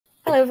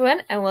Hello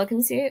everyone and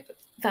welcome to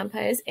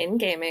Vampires in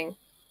Gaming.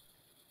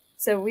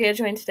 So we are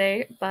joined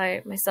today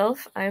by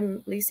myself.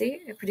 I'm Lucy,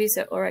 a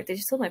producer at Auroch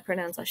Digital. My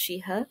pronouns are she,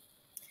 her.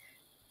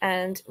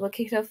 And we'll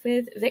kick it off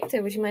with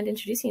Viktor. Would you mind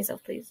introducing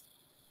yourself, please?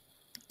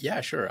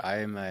 Yeah, sure.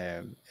 I'm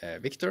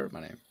Viktor,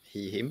 my name,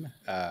 he, him.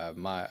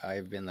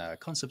 I've been a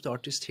concept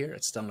artist here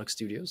at Stunlock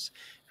Studios,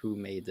 who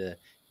made the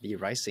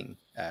Rising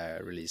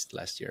released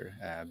last year.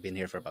 Been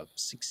here for about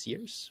 6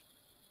 years.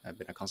 I've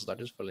been a concept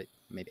artist for like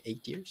maybe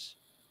 8 years.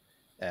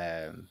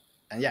 And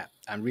yeah,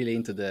 I'm really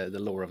into the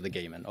lore of the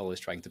game and always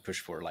trying to push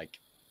for like,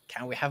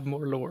 can we have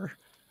more lore?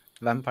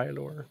 Vampire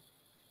lore.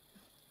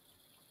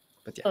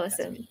 But yeah,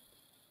 Awesome.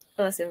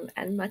 Awesome.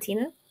 And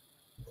Martyna?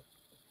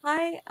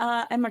 Hi,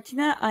 I'm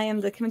Martyna. I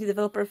am the community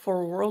developer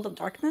for World of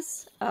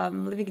Darkness.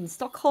 Living in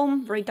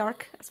Stockholm, very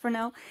dark as for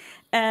now.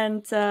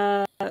 And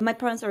my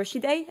pronouns are she,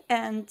 they.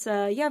 And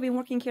yeah, I've been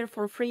working here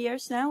for 3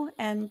 years now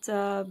and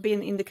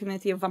been in the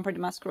community of Vampire the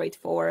Masquerade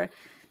for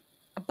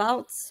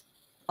about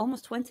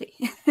almost 20.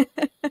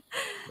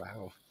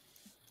 Wow.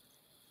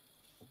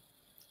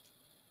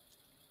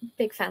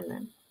 Big fan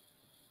then.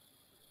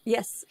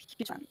 Yes,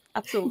 huge fan.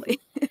 Absolutely.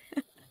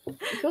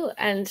 Cool.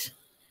 And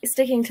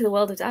sticking to the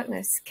world of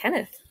darkness,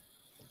 Kenneth.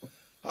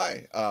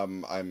 Hi,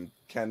 I'm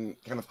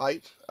Kenneth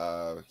Hite,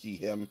 he,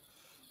 him.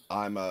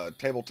 I'm a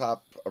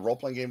tabletop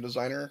role-playing game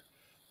designer.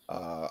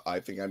 I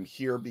think I'm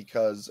here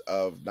because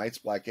of Knights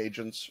Black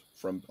Agents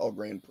from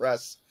Pelgrane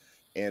Press,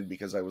 and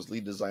because I was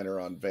lead designer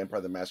on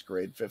Vampire the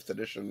Masquerade 5th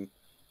edition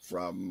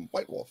from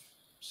White Wolf.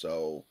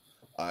 So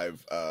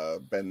I've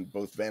been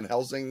both Van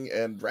Helsing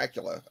and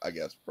Dracula, I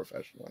guess,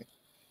 professionally.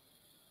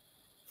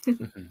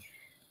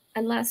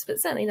 And last but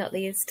certainly not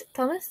least,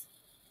 Thomas.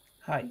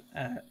 Hi,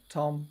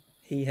 Tom,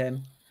 he,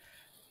 him.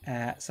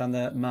 So I'm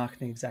the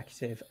marketing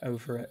executive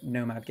over at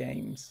Nomad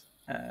Games,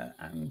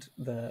 and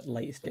the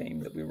latest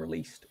game that we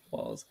released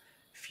was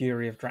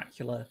Fury of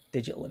Dracula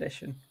Digital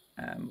Edition,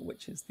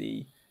 which is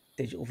the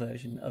digital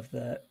version of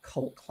the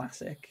cult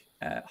classic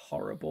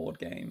horror board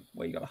game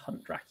where you got to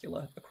hunt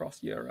Dracula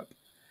across Europe.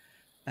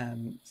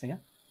 So yeah.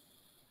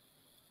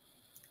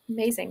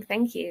 Amazing,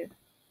 thank you.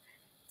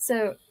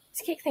 So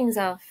to kick things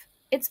off,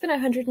 it's been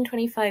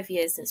 125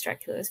 years since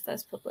Dracula was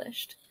first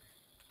published,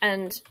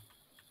 and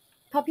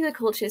popular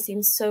culture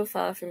seems so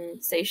far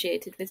from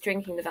satiated with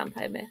drinking the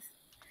vampire myth.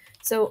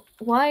 So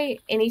why,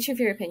 in each of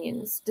your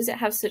opinions, does it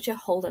have such a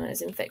hold on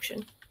us in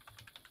fiction?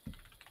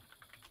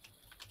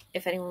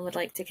 If anyone would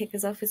like to kick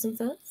us off with some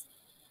thoughts?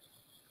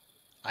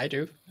 I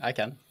do. I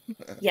can.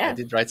 Yeah. I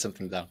did write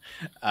something down.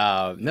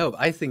 No,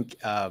 I think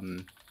I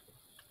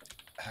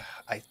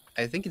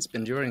think it's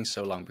been enduring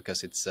so long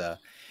because it's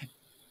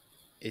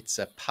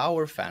a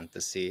power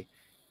fantasy,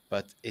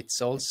 but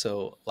it's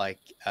also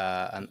like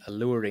an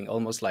alluring,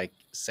 almost like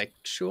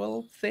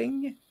sexual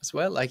thing as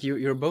well. Like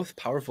you're both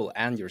powerful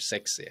and you're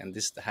sexy, and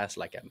this has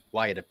like a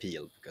wide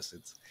appeal because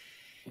it's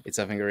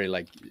something very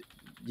like,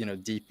 you know,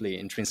 deeply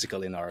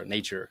intrinsical in our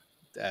nature,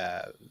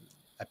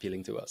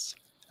 appealing to us.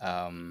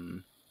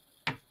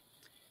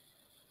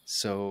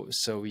 So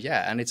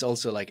yeah, and it's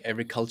also like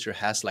every culture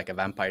has like a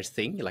vampire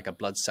thing, like a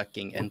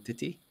blood-sucking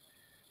entity.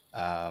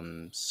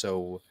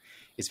 So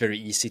it's very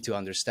easy to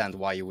understand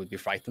why you would be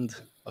frightened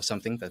of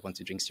something that wants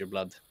to drink your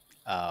blood.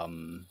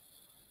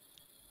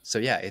 So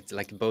yeah, it's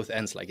like both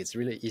ends. Like it's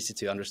really easy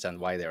to understand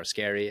why they are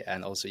scary,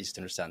 and also easy to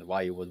understand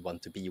why you would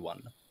want to be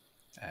one,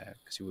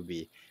 because you would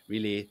be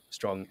really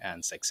strong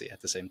and sexy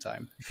at the same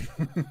time.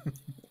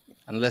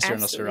 Unless you're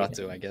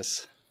Nosferatu, I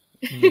guess.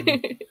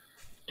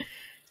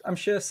 I'm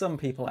sure some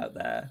people out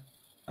there.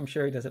 I'm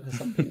sure he does it for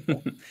some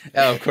people.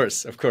 Yeah, of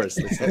course. At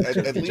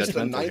least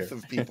a ninth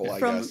of people, I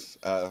guess.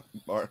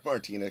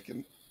 Martyna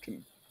can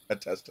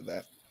attest to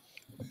that.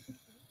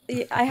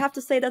 I have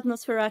to say that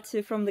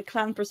Nosferatu, from the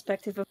clan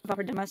perspective of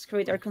Vampire the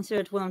Masquerade, are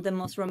considered one of the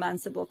most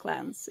romanceable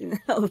clans in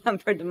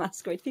Vampire the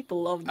Masquerade.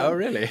 People love them. Oh,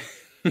 really?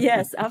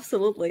 Yes,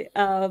 absolutely.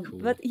 Cool.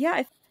 But yeah,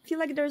 I feel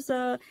like there's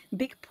a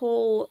big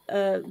pull,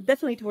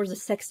 definitely towards the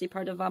sexy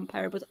part of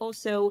vampire, but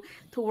also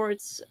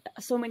towards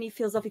so many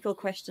philosophical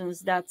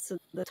questions that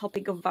the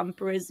topic of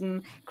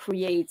vampirism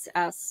creates.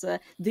 As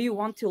do you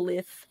want to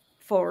live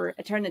for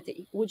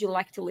eternity? Would you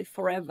like to live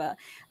forever?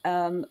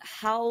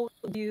 How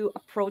do you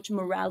approach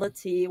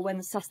morality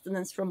when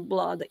sustenance from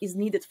blood is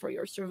needed for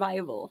your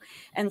survival?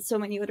 And so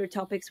many other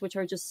topics which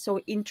are just so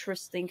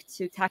interesting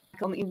to tackle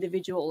on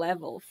individual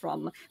level,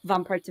 from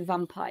vampire to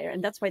vampire.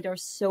 And that's why there are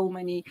so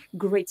many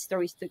great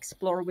stories to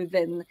explore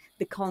within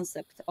the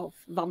concept of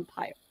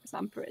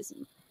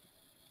vampirism.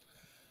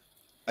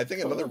 I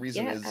think another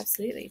reason is...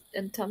 absolutely.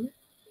 And Tom?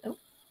 Oh.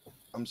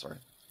 I'm sorry.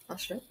 Oh,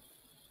 sure.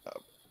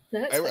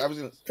 No, I was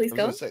going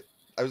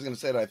to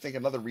say that I think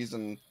another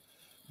reason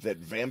that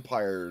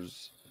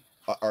vampires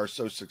are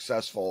so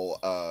successful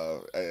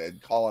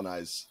and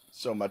colonize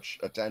so much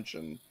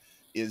attention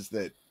is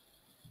that,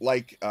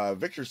 like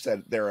Viktor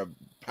said, they're a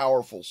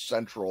powerful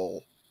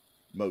central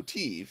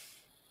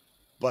motif,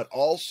 but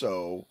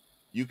also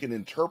you can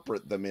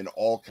interpret them in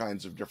all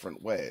kinds of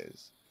different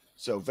ways.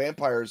 So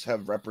vampires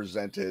have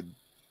represented,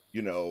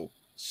 you know,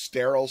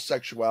 sterile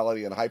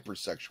sexuality and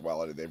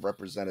hypersexuality. They've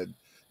represented,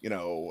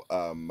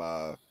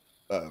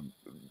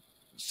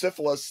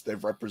 syphilis.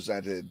 They've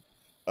represented,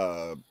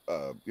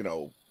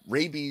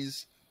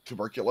 rabies,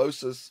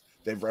 tuberculosis.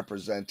 They've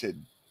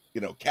represented,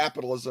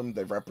 capitalism.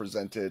 They've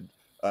represented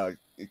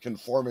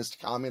conformist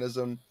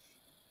communism.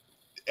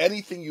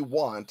 Anything you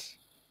want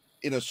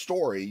in a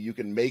story, you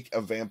can make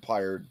a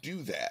vampire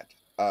do that.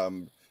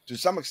 To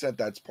some extent,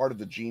 that's part of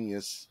the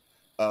genius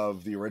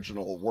of the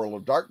original World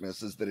of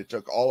Darkness, is that it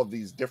took all of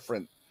these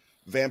different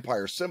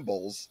vampire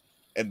symbols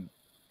and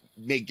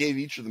gave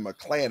each of them a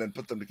clan and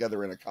put them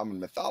together in a common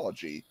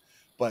mythology.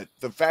 But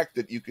the fact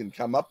that you can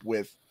come up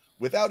with,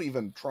 without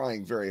even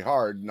trying very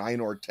hard,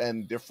 9 or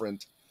 10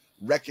 different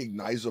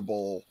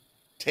recognizable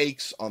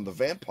takes on the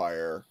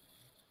vampire,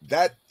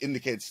 that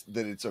indicates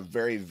that it's a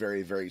very,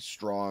 very, very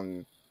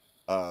strong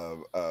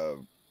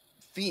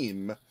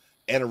theme,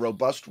 and a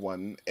robust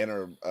one,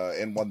 and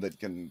one that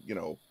can,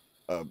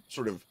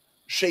 sort of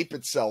shape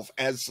itself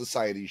as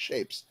society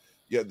shapes.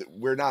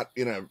 We're not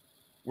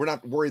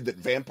worried that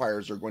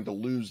vampires are going to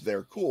lose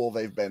their cool.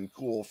 They've been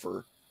cool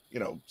for,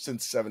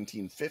 since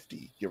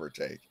 1750, give or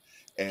take.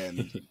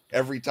 And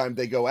every time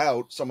they go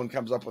out, someone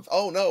comes up with,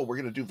 oh no, we're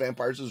going to do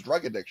vampires as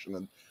drug addiction,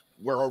 and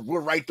we're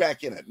right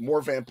back in it.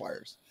 More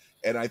vampires.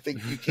 And I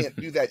think you can't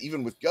do that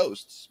even with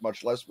ghosts,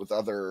 much less with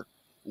other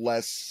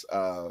less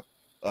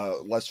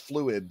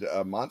fluid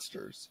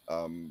monsters.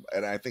 And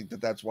I think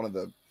that that's one of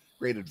the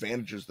great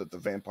advantages that the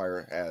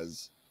vampire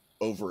has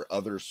over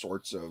other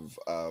sorts of,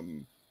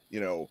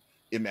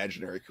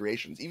 imaginary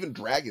creations. Even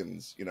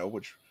dragons,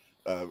 which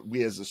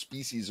we as a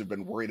species have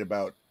been worried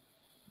about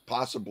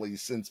possibly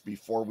since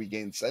before we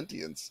gained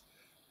sentience,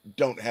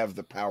 don't have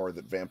the power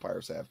that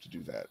vampires have to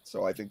do that.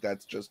 So I think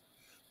that's just,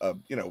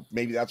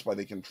 maybe that's why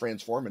they can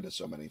transform into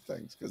so many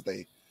things, because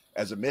they,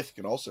 as a myth,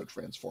 can also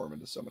transform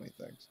into so many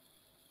things.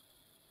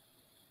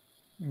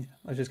 Yeah,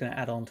 I was just going to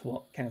add on to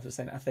what Kenneth was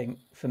saying. I think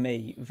for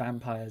me,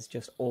 vampires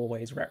just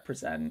always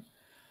represent,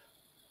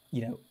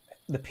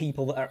 the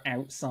people that are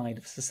outside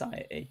of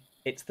society.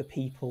 It's the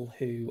people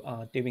who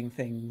are doing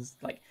things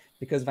like,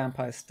 because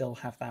vampires still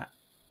have that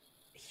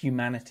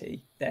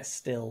humanity, they're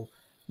still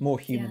more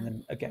human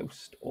than a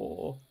ghost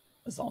or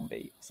a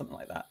zombie or something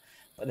like that.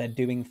 But they're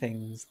doing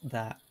things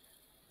that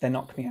they're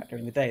not coming out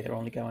during the day. They're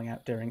only going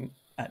out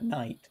at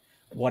night.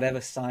 Whatever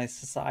size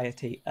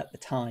society at the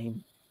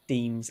time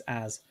deems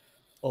as,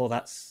 oh,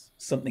 that's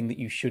something that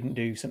you shouldn't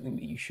do, something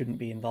that you shouldn't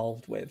be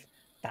involved with.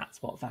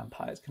 That's what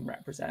vampires can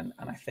represent.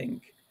 And I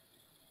think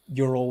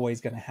you're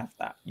always going to have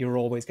that. You're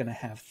always going to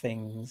have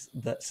things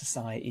that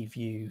society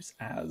views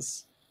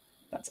as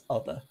that's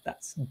other,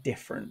 that's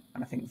different.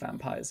 And I think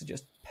vampires are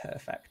just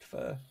perfect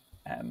for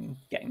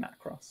getting that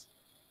across.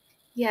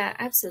 Yeah,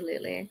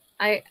 absolutely.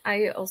 I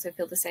also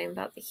feel the same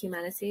about the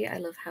humanity. I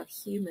love how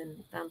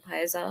human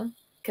vampires are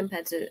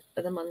compared to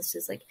other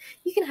monsters. Like,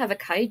 you can have a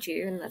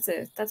kaiju, and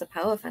that's a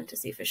power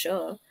fantasy for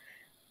sure.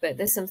 But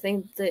there's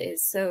something that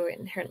is so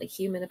inherently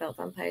human about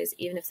vampires,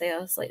 even if they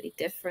are slightly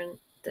different,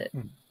 that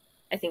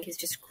I think is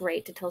just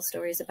great to tell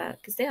stories about,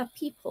 because they are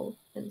people,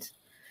 and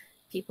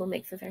people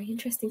make for very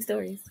interesting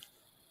stories.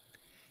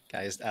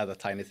 Can I just add a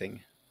tiny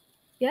thing?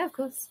 Yeah, of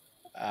course.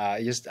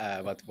 Just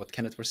about what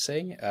Kenneth was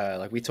saying.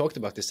 Like, we talked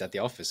about this at the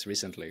office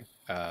recently,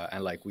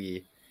 and like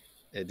we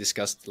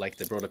discussed like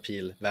the broad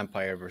appeal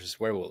vampire versus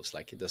werewolves.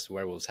 Like, does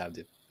werewolves have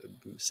the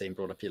same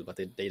broad appeal? But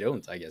they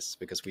don't, I guess,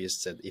 because we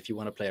just said if you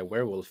want to play a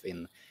werewolf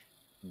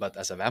but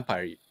as a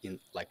vampire in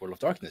like World of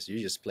Darkness, you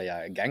just play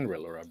a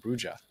gangrel or a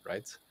bruja,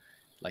 right?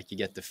 Like, you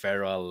get the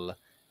feral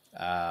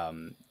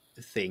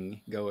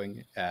thing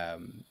going.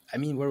 I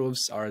mean,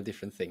 werewolves are a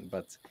different thing,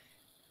 but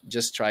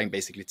just trying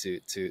basically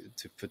to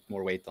put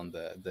more weight on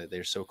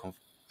they're so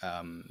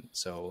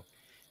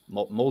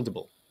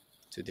moldable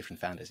to different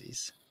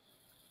fantasies.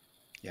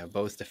 Yeah,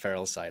 both the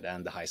feral side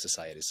and the high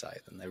society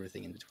side and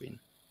everything in between.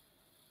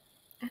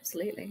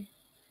 Absolutely.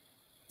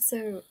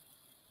 So,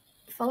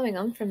 following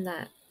on from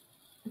that,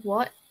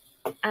 what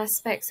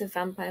aspects of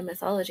vampire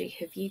mythology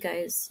have you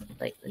guys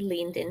like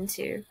leaned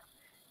into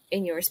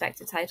in your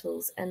respective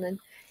titles? And then,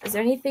 is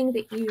there anything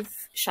that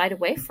you've shied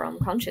away from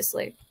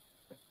consciously?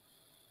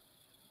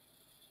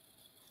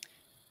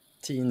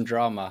 Teen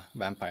drama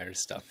vampire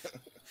stuff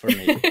for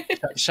me.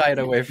 Shied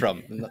away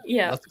from.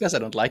 Not because I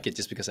don't like it,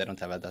 just because I don't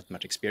have that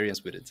much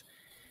experience with it.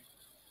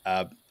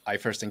 I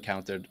first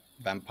encountered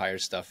vampire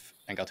stuff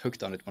and got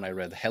hooked on it when I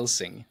read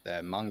Hellsing,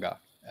 the manga.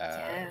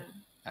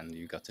 And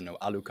you got to know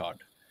Alucard,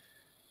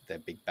 the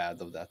big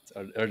bad of that,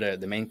 or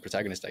the main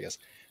protagonist, I guess.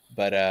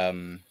 But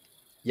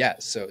yeah,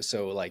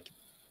 so like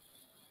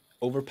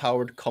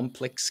overpowered,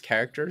 complex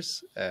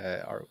characters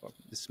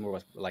is more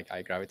what like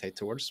I gravitate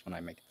towards when I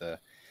make the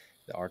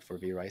art for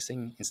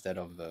V-Rising, instead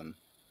of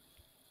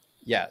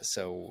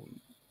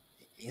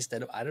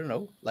I don't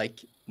know,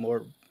 like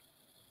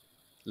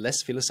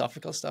less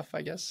philosophical stuff,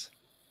 I guess.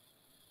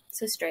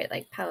 So straight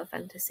like power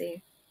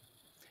fantasy.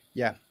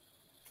 Yeah.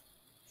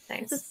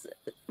 Thanks. This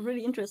is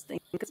really interesting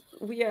because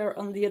we are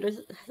on the other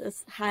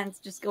hand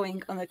just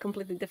going on a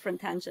completely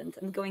different tangent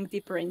and going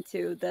deeper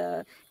into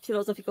the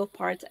philosophical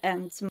part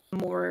and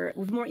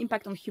with more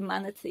impact on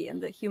humanity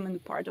and the human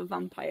part of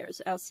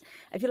vampires. As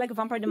I feel like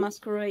Vampire the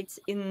Masquerade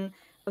in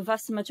a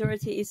vast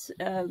majority is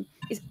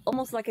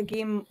almost like a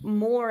game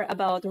more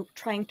about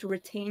trying to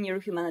retain your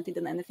humanity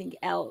than anything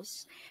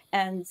else,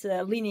 and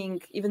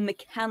leaning even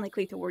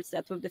mechanically towards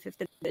that with the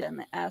 5th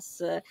edition,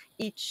 as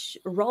each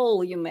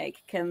roll you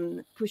make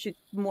can push you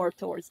more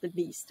towards the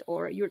beast,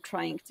 or you're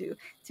trying to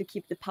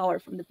keep the power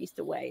from the beast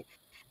away.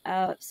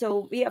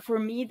 So yeah, for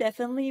me,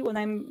 definitely when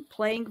I'm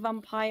playing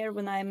vampire,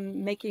 when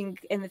I'm making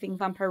anything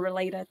vampire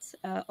related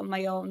on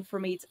my own, for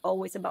me it's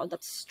always about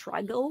that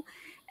struggle,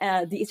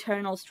 the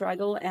eternal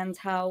struggle, and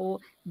how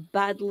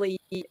badly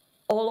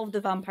all of the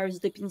vampires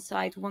deep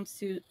inside want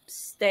to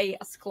stay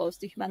as close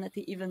to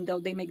humanity, even though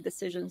they make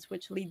decisions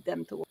which lead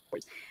them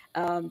towards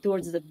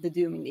the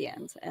doom in the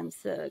end. And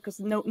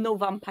because no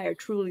vampire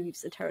truly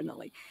lives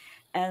eternally.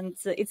 And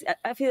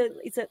I feel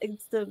it's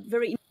a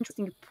very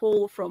interesting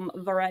pull from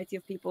a variety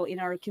of people in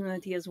our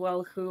community as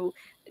well, who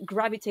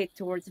gravitate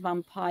towards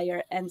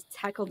vampire and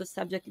tackle the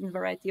subject in a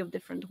variety of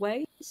different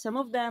ways. Some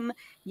of them,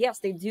 yes,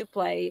 they do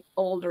play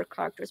older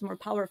characters, more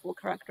powerful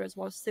characters,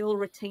 while still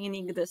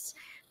retaining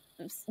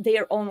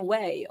their own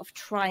way of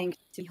trying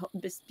to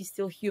be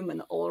still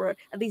human, or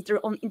at least their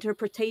own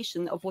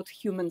interpretation of what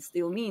human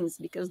still means,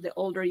 because the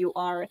older you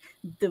are,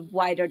 the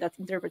wider that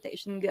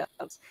interpretation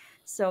goes.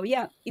 So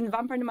yeah, in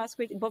Vampire the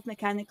Masquerade, both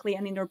mechanically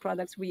and in our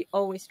products, we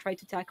always try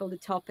to tackle the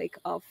topic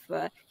of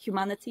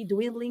humanity,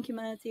 dwindling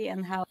humanity,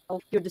 and how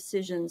your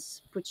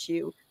decisions put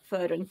you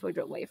further and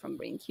further away from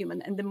being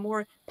human. And the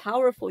more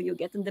powerful you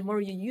get, and the more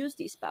you use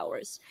these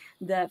powers,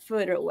 the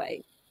further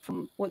away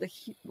from what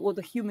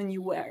the human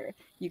you were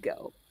you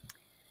go.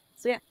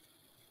 So yeah.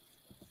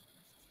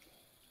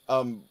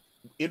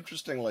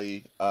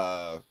 Interestingly,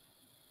 I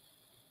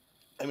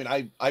mean,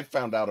 I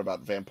found out about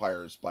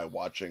vampires by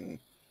watching,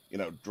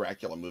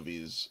 Dracula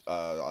movies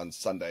on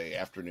Sunday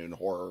afternoon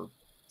horror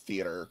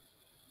theater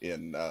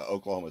in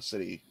Oklahoma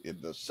City in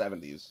the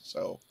 70s.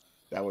 So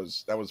that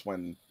was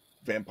when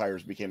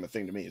vampires became a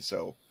thing to me.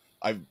 So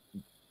I've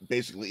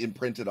basically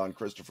imprinted on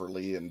Christopher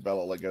Lee and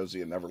Bela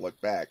Lugosi and never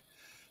looked back.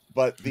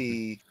 But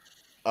the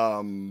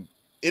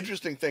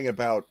interesting thing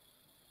about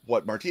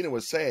what Martyna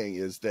was saying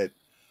is that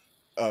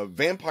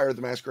Vampire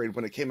the Masquerade,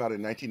 when it came out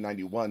in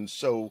 1991,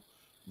 so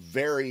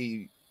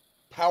very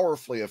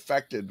powerfully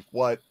affected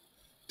what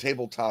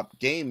tabletop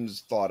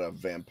games thought of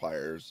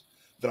vampires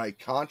that I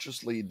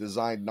consciously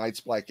designed Night's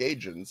Black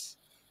Agents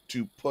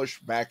to push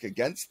back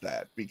against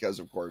that, because,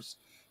 of course,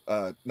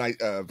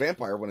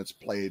 Vampire, when it's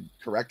played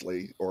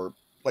correctly, or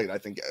played, I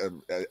think,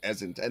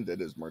 as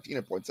intended, as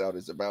Martyna points out,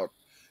 is about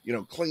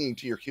clinging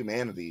to your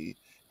humanity,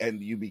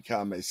 and you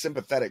become a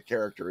sympathetic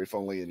character, if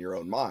only in your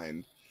own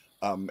mind.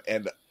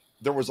 And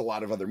there was a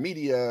lot of other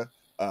media,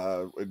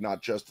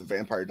 not just the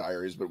Vampire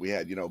Diaries, but we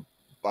had,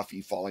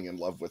 Buffy falling in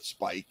love with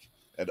Spike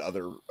and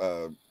other,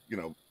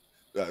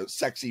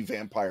 sexy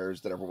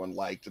vampires that everyone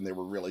liked, and they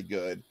were really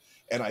good.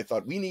 And I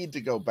thought, we need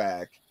to go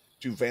back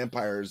to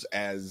vampires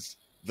as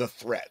the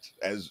threat,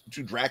 as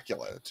to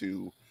Dracula,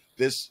 to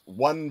this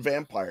one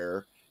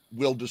vampire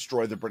will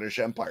destroy the British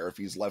Empire if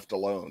he's left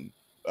alone.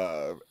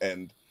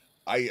 And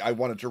I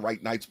wanted to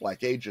write Night's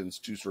Black Agents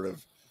to sort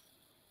of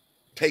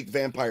take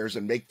vampires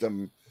and make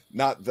them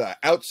not the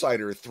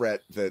outsider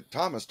threat that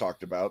Thomas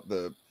talked about,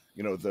 the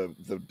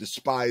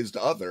despised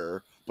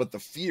other, but the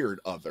feared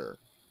other,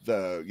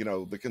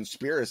 the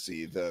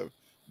conspiracy,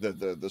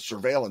 the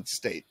surveillance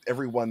state,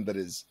 everyone that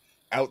is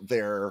out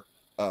there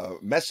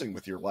messing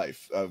with your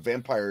life.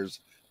 Vampires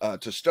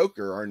to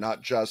Stoker are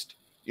not just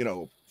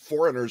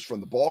foreigners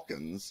from the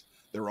Balkans.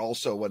 They're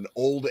also an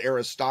old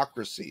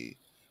aristocracy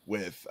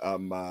with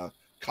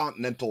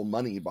continental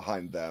money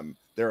behind them.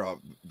 They're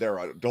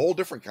a whole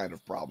different kind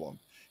of problem.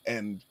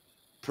 And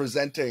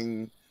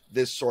presenting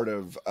this sort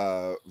of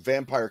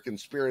vampire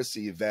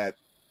conspiracy that,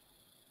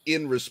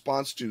 in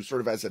response to,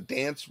 sort of as a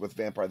dance with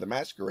Vampire the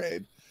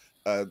Masquerade,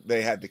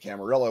 they had the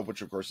Camarilla,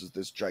 which of course is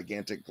this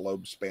gigantic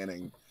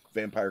globe-spanning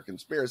vampire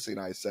conspiracy.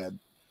 And I said,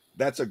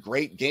 that's a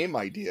great game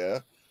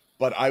idea,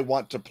 but I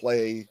want to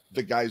play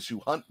the guys who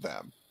hunt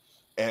them.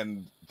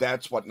 And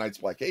that's what Night's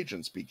Black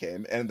Agents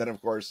became. And then,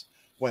 of course,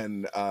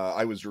 when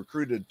I was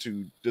recruited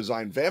to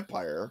design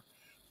Vampire,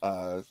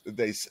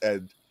 they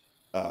said,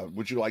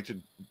 would you like to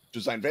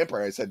design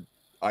Vampire? I said,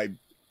 I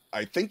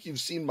think you've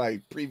seen my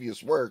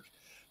previous work.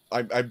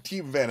 I'm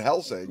Team Van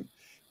Helsing.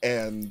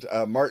 And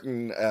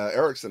Martin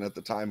Erickson at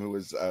the time, who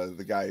was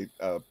the guy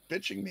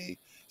pitching me,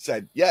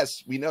 said,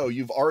 yes, we know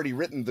you've already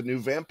written the new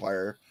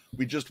Vampire.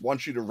 We just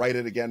want you to write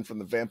it again from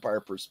the vampire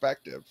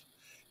perspective.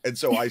 And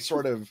so I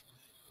sort of,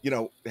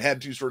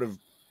 had to sort of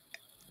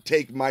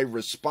take my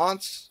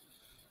response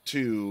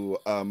to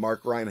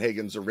Mark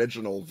Reinhagen's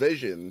original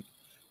vision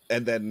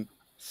and then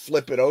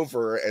flip it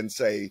over and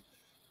say,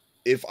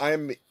 if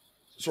I'm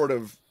sort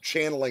of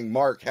channeling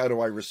Mark, how do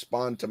I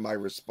respond to my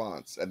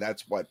response? And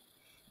that's what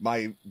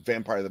my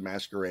Vampire the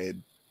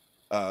Masquerade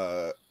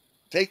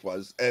take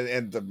was,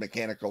 and the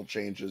mechanical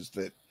changes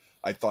that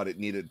I thought it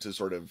needed to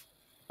sort of,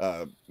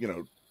 you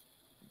know,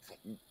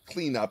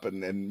 clean up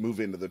and move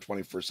into the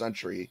 21st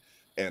century.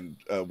 And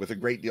with a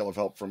great deal of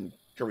help from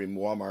Karim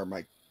Muammar,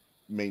 my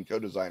main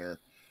co-designer,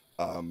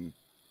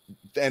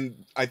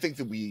 then I think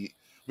that we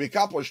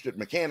accomplished it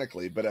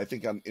mechanically, but I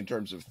think in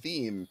terms of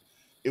theme,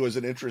 it was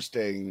an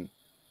interesting,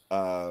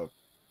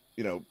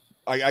 you know,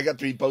 I got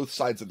to be both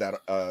sides of that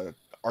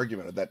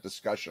argument, of that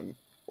discussion,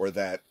 or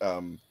that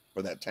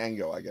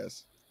tango, I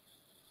guess.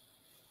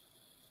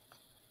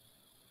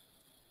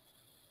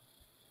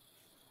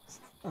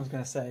 I was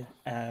going to say,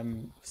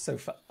 so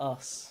for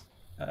us,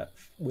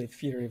 with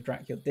Fury of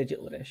Dracula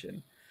Digital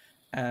Edition,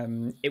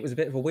 it was a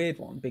bit of a weird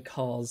one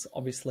because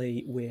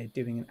obviously we're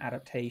doing an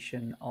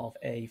adaptation of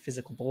a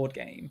physical board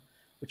game,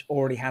 which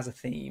already has a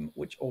theme,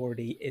 which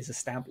already is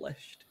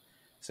established.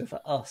 So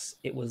for us,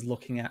 it was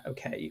looking at,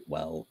 okay,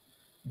 well,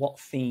 what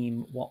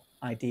theme, what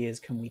ideas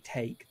can we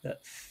take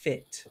that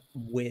fit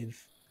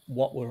with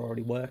what we're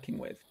already working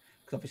with?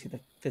 Because obviously the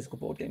physical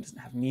board game doesn't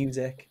have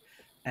music,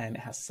 and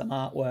it has some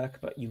artwork,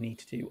 but you need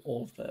to do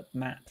all of the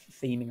map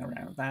theming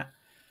around that.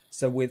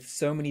 So with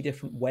so many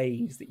different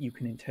ways that you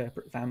can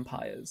interpret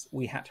vampires,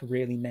 we had to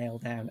really nail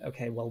down,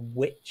 okay, well,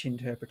 which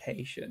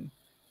interpretation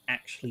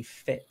actually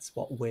fits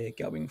what we're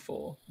going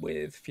for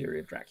with Fury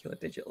of Dracula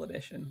Digital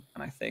Edition.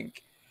 And I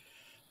think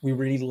we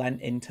really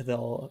lent into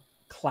the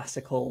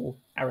classical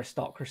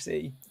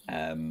aristocracy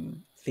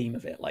theme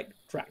of it. Like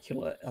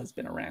Dracula has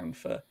been around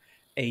for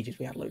ages.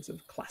 We had loads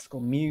of classical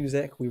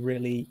music. We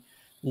really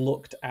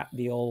looked at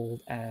the old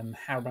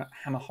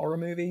Hammer horror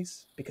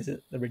movies because the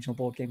original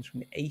board games from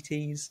the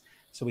 80s.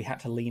 So we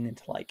had to lean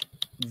into like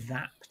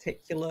that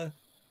particular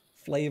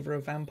flavor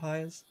of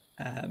vampires.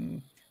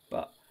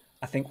 But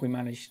I think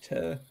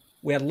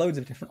we had loads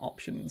of different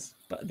options,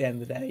 but at the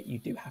end of the day, you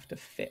do have to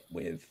fit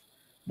with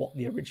what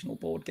the original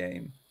board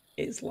game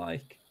is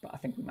like. But I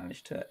think we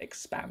managed to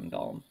expand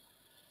on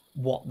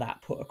what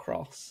that put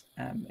across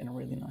in a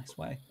really nice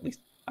way. At least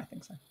I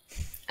think so.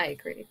 I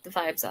agree. The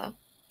vibes are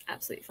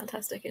absolutely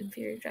fantastic in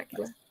Fury of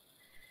Dracula. Nice.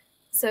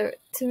 So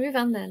to move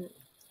on then,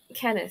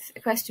 Kenneth,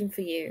 a question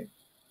for you.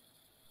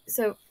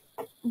 So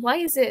why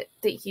is it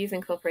that you've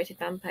incorporated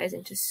vampires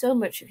into so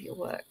much of your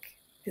work?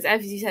 Because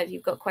as you said,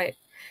 you've got quite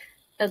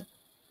a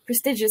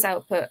prestigious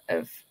output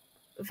of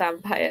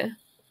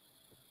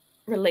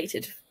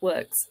vampire-related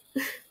works.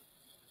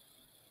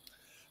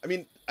 I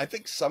mean, I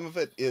think some of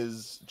it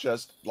is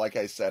just, like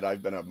I said,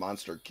 I've been a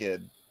monster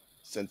kid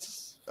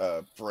since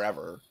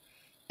forever.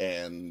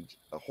 And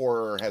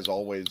horror has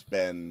always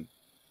been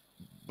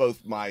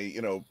both my,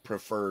 you know,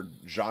 preferred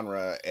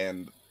genre,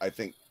 and I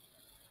think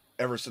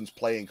ever since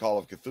playing Call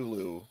of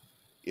Cthulhu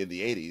in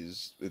the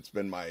 80s, it's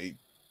been my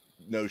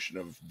notion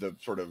of the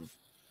sort of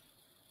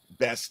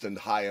best and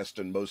highest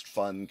and most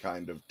fun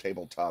kind of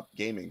tabletop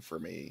gaming for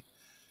me.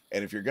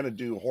 And if you're going to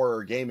do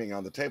horror gaming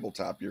on the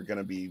tabletop, you're going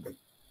to be,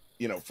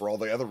 you know, for all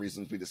the other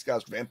reasons we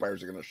discussed,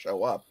 vampires are going to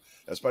show up,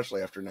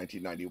 especially after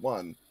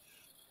 1991.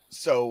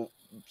 So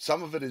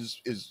some of it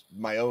is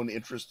my own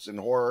interests in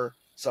horror.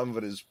 Some of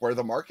it is where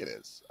the market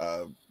is.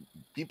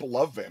 People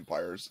love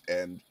vampires,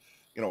 and,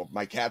 you know,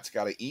 my cat's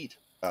got to eat.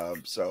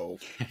 So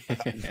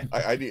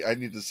I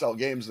need to sell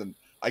games, and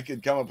I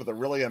could come up with a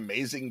really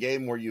amazing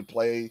game where you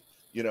play,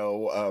 you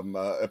know,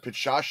 a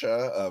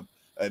Pichasha,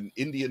 an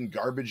Indian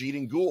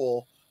garbage-eating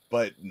ghoul,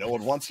 but no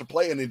one wants to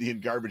play an Indian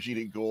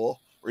garbage-eating ghoul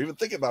or even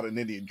think about an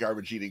Indian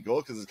garbage-eating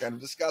ghoul because it's kind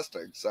of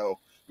disgusting. So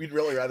we'd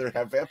really rather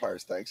have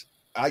vampires, thanks.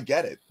 I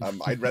get it.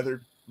 I'd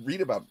rather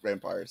read about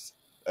vampires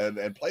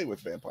and play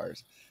with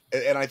vampires.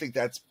 And I think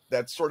that's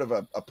sort of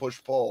a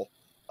push-pull,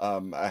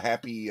 a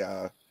happy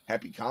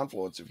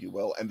confluence, if you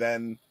will. And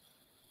then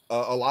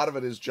a lot of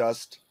it is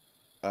just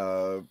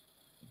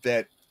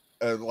that,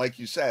 like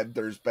you said,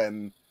 there's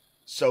been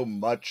so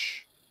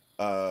much,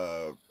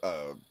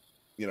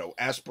 you know,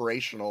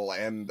 aspirational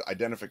and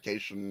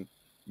identification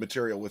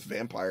material with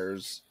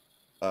vampires,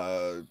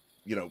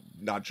 you know,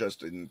 not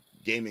just in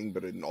gaming,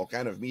 but in all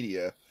kind of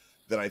media,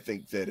 that I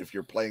think that if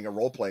you're playing a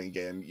role-playing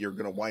game, you're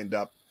going to wind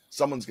up,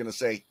 someone's going to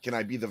say, can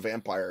I be the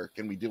vampire?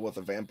 Can we deal with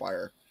a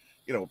vampire?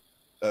 You know,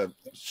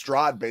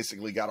 Strahd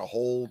basically got a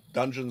whole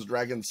Dungeons &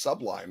 Dragons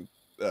subline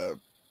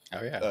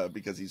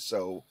because he's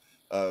so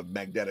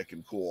magnetic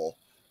and cool.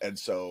 And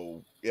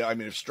so, yeah, I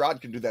mean, if Strahd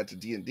can do that to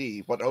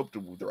D&D, what hope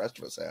do the rest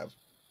of us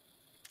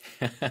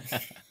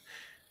have?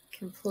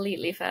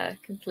 Completely fair.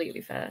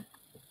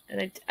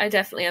 And I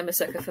definitely am a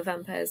sucker for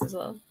vampires as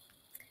well.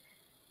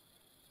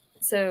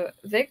 So,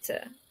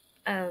 Viktor,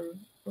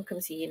 we'll come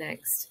to you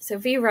next. So,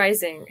 V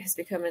Rising has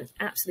become an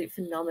absolute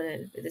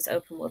phenomenon with this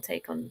open world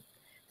take on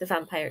the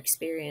vampire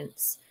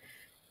experience.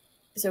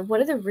 So, what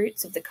are the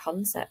roots of the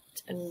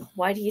concept, and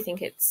why do you think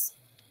it's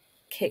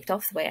kicked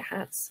off the way it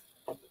has?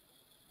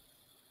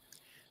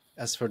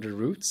 As for the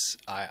roots,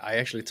 I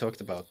actually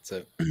talked about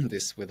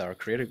this with our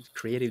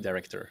creative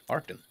director,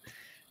 Martin,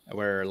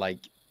 where, like,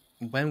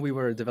 when we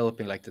were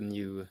developing like a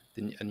new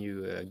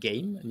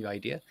game, a new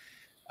idea,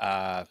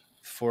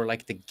 for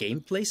like the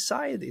gameplay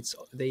side,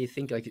 they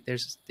think like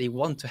they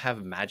want to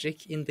have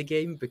magic in the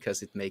game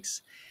because it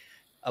makes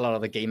a lot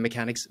of the game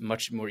mechanics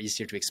much more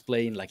easier to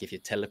explain. Like if you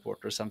teleport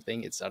or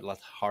something, it's a lot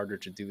harder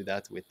to do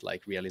that with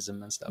like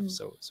realism and stuff.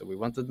 So we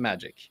wanted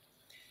magic.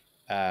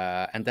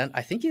 And then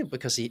I think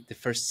because the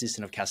first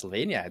season of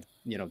Castlevania had,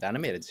 the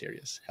animated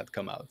series had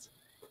come out,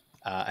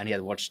 and he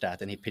had watched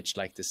that, and he pitched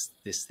like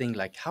this thing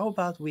like, how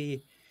about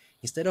we,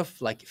 instead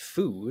of like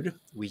food,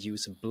 we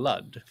use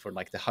blood for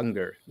like the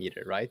hunger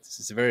meter, right? So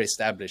it's a very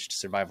established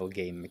survival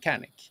game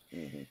mechanic.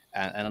 Mm-hmm.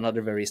 And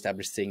another very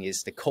established thing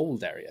is the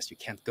cold areas. You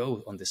can't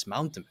go on this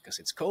mountain because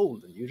it's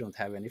cold and you don't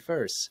have any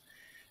furs.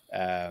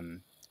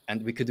 And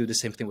we could do the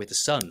same thing with the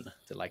sun,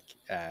 the like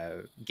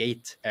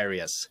gate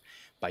areas,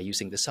 by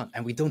using the sun.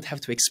 And we don't have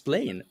to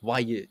explain why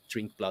you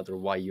drink blood or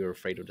why you're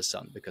afraid of the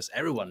sun, because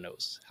everyone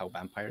knows how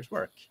vampires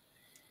work.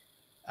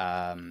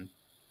 And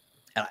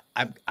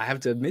I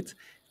have to admit,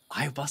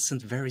 I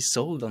wasn't very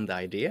sold on the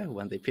idea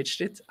when they pitched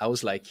it. I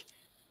was like,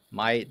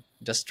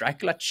 does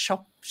Dracula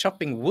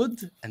chopping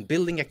wood and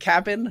building a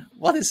cabin?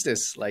 What is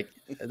this? Like,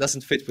 it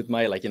doesn't fit with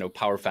my like,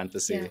 power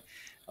fantasy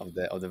of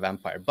the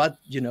vampire. But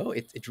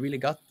it really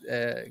got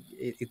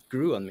it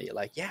grew on me.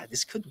 Like, yeah,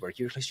 this could work.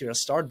 You're a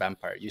starred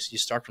vampire. You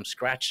start from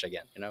scratch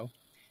again.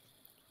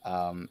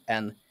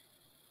 And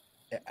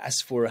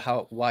as for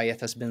why it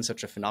has been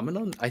such a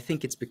phenomenon, I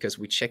think it's because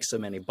we check so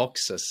many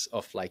boxes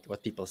of like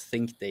what people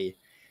think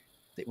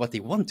what they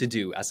want to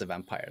do as a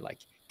vampire. Like,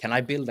 can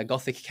I build a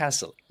gothic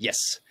castle?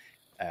 Yes.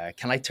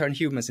 Can I turn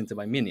humans into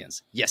my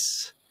minions?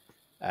 Yes.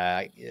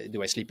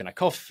 Do I sleep in a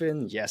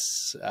coffin?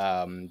 Yes.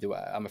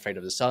 I'm afraid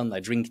of the sun.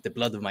 I drink the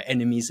blood of my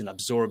enemies and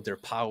absorb their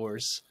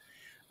powers,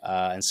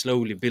 and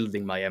slowly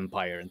building my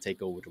empire and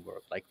take over the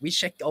world. Like, we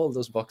check all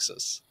those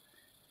boxes.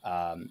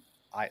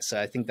 So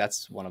I think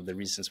that's one of the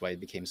reasons why it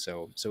became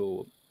so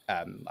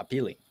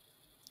appealing.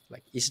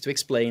 Like, easy to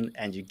explain,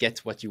 and you get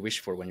what you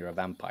wish for when you're a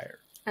vampire.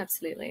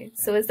 Absolutely.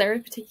 So is there a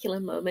particular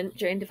moment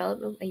during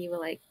development where you were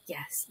like,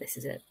 yes, this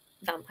is it,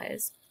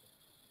 vampires?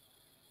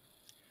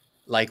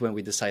 Like when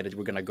we decided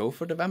we're going to go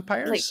for the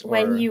vampires? Like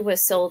when you were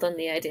sold on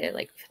the idea,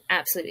 like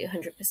absolutely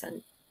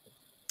 100%.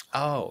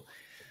 Oh.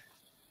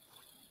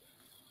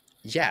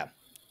 Yeah.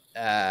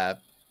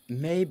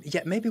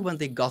 Maybe when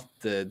they got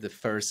the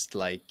first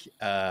like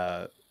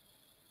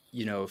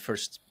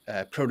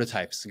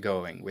prototypes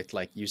going with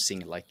like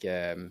using like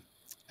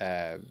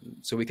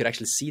so we could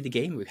actually see the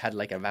game. We had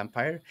like a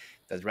vampire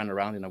that ran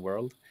around in a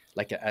world,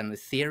 like an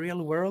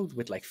ethereal world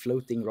with like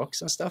floating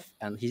rocks and stuff.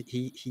 And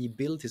he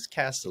built his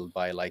castle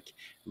by like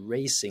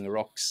raising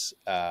rocks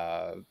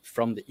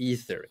from the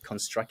ether,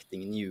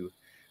 constructing new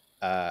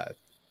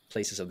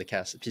pieces of the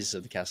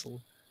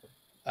castle.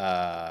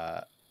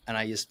 And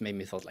I just made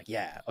me thought like,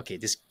 yeah, okay,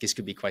 this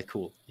could be quite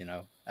cool,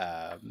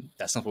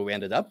 That's not what we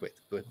ended up with,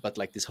 but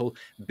like this whole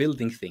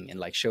building thing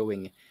and like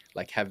showing,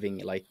 like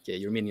having like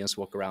your minions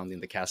walk around in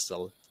the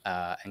castle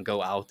and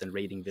go out and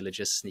raiding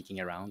villages,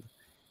 sneaking around.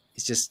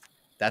 It's just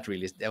that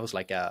was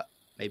like a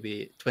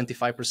maybe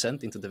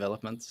 25% into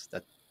development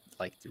that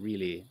like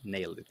really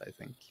nailed it. I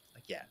think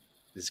like, yeah,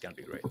 this is gonna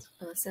be great.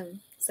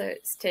 Awesome. So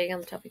staying on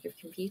the topic of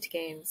computer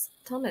games,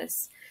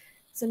 Thomas.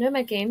 So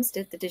Nomad Games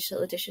did the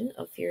digital edition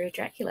of Fury of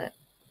Dracula.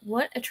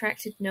 What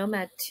attracted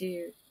Nomad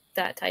to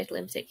that title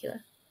in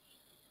particular?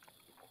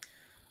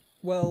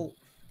 Well,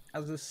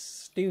 as a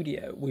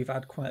studio, we've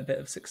had quite a bit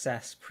of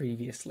success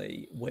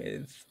previously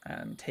with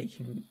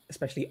taking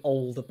especially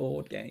older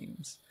board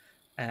games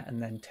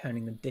and then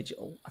turning them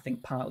digital. I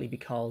think partly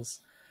because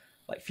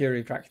like Fury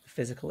of Dracula, the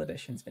physical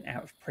edition's been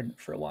out of print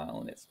for a while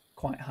and it's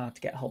quite hard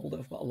to get hold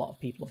of, but a lot of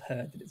people have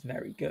heard that it's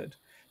very good.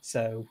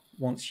 So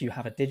once you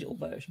have a digital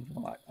version,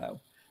 you're like,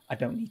 oh, I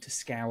don't need to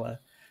scour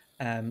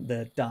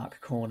the dark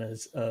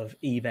corners of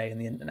eBay and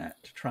the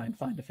internet to try and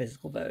find a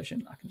physical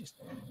version. I can just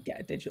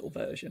get a digital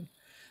version.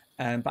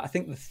 But I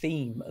think the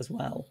theme as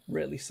well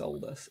really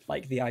sold us.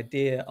 Like the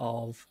idea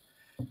of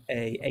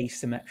a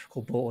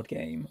asymmetrical board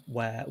game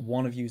where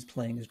one of you is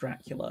playing as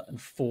Dracula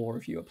and four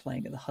of you are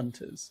playing as the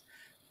Hunters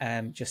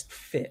just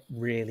fit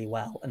really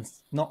well, and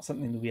not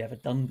something that we've ever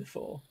done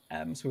before.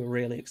 So we're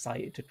really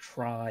excited to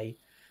try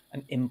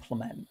and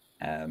implement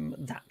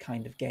that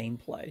kind of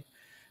gameplay.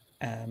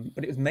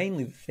 But it was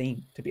mainly the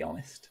theme, to be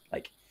honest.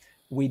 Like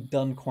we'd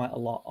done quite a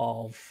lot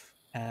of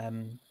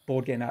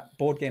board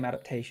game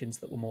adaptations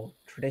that were more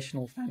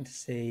traditional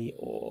fantasy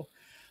or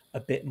a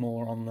bit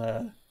more on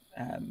the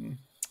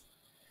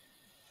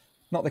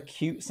not the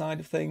cute side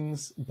of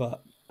things,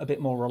 but a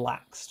bit more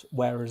relaxed.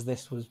 Whereas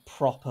this was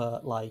proper,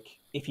 like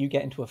if you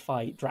get into a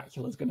fight,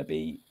 Dracula's going to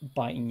be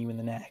biting you in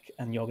the neck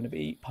and you're going to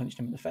be punching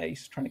him in the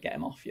face, trying to get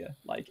him off you.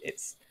 Like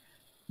it's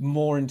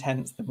more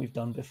intense than we've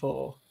done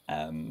before.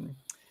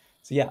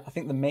 So yeah, I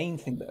think the main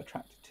thing that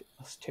attracted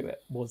us to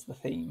it was the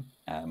theme.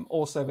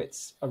 Also,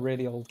 it's a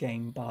really old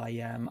game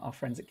by our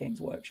friends at Games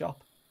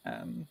Workshop.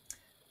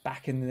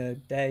 Back in the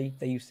day,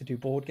 they used to do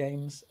board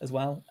games as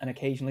well, and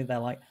occasionally they're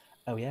like,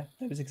 oh yeah,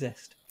 those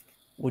exist.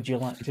 Would you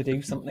like to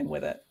do something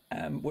with it?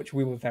 Which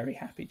we were very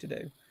happy to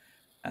do.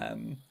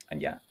 And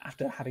yeah,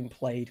 after having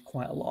played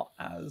quite a lot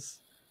as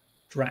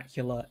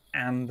Dracula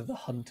and the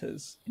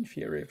Hunters in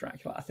Fury of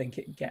Dracula, I think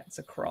it gets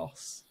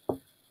across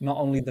not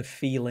only the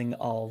feeling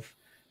of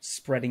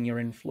spreading your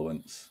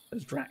influence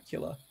as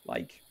Dracula,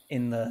 like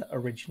in the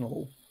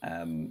original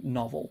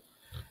novel,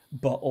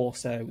 but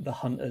also the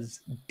Hunters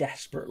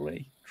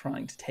desperately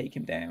trying to take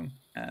him down.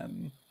 I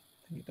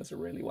think it does it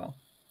really well.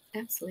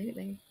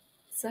 Absolutely.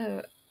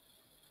 So,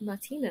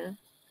 Martyna,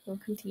 we'll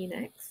come to you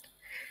next.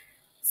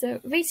 So,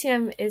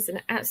 VTM is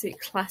an absolute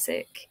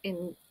classic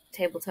in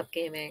tabletop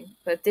gaming,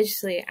 both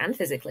digitally and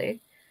physically.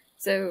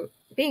 So,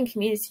 being a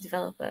community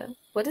developer,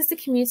 what does the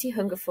community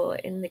hunger for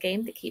in the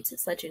game that keeps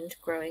its legend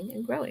growing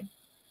and growing?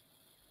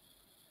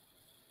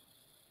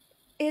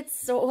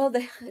 It's, well,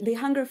 they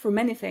hunger for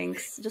many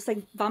things, just like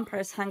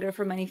vampires hunger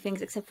for many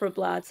things, except for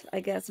blood, I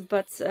guess.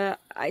 But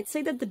I'd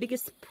say that the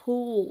biggest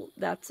pull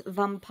that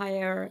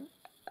vampire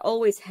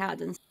always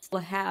had and still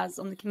has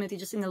on the community,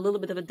 just in a little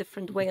bit of a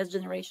different way as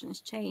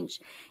generations change,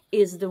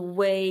 is the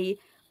way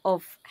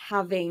of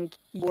having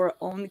your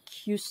own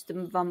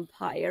custom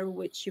vampire,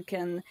 which you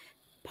can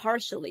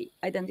partially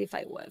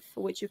identify with,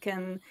 which you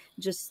can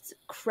just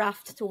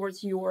craft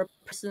towards your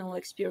personal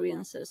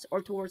experiences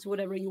or towards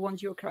whatever you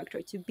want your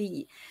character to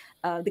be.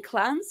 The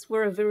clans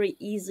were a very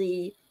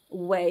easy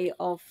way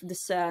of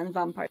discern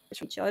vampires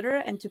from each other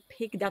and to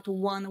pick that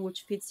one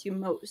which fits you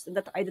most. And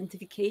that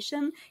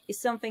identification is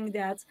something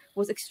that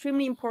was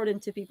extremely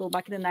important to people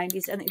back in the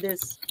 90s, and it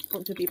is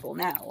to people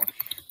now,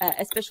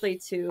 especially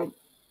to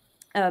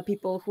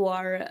people who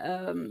are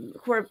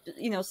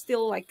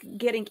still like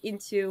getting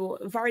into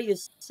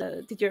various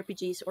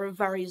TTRPGs or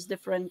various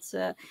different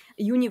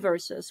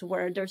universes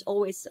where there's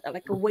always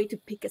like a way to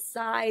pick a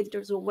side.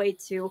 There's a way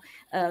to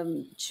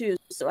choose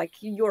like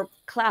your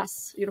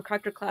class, your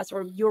character class,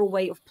 or your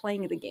way of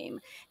playing the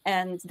game,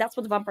 and that's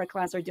what vampire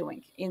clans are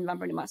doing in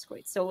Vampire the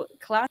Masquerade. So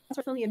clans are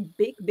certainly a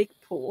big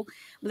pull,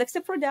 but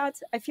except for that,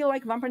 I feel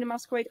like Vampire the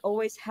Masquerade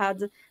always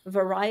had a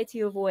variety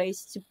of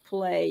ways to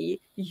play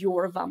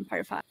your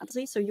vampire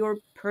fantasy. So your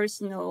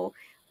personal,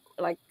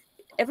 like,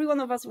 every one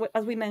of us,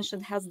 as we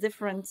mentioned, has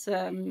different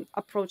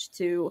approach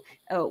to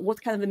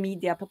what kind of a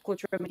media, pop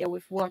culture media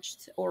we've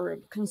watched or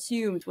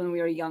consumed when we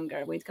were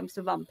younger when it comes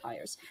to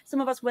vampires. Some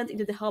of us went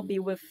into the hobby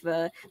with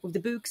the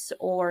books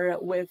or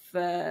with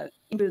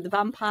into the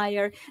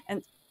vampire,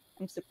 and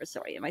I'm super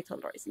sorry, my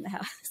toddler is in the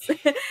house.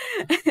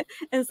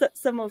 And so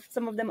some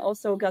of them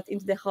also got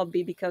into the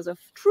hobby because of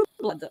True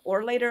Blood,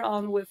 or later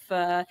on with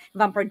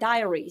Vampire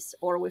Diaries,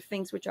 or with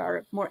things which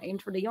are more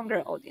aimed for the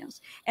younger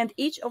audience. And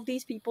each of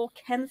these people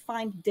can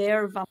find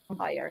their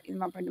vampire in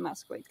Vampire the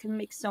Masquerade, can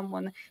make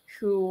someone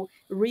who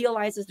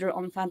realizes their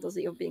own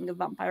fantasy of being a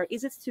vampire.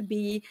 Is it to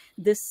be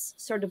this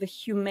sort of a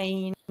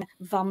humane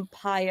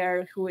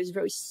vampire who is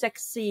very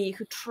sexy,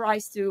 who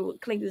tries to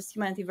cling to this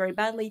humanity very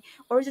badly,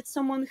 or is it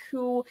someone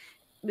who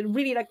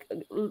really like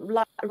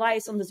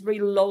lies on this very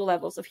low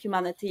levels of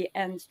humanity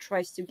and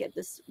tries to get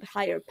this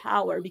higher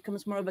power,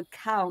 becomes more of a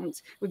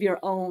count with your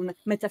own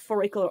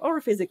metaphorical or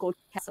physical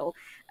castle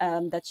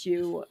that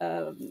you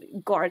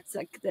guard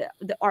like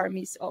the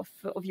armies of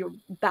your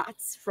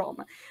bats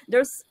from.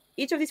 There's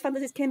each of these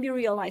fantasies can be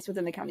realized with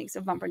the mechanics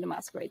of Vampire the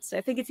Masquerade. So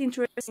I think it's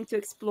interesting to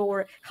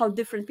explore how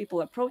different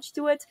people approach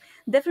to it.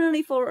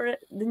 Definitely for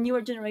the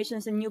newer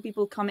generations and new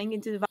people coming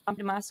into the Vampire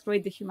the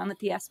Masquerade, the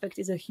humanity aspect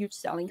is a huge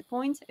selling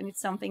point, and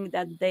it's something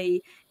that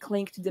they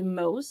cling to the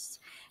most.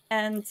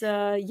 And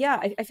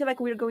I feel like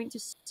we're going to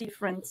see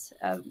different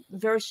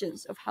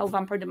versions of how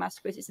Vampire the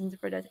Masquerade is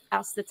interpreted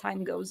as the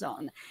time goes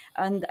on.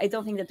 And I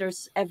don't think that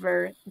there's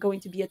ever going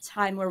to be a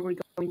time where we're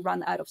going to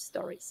run out of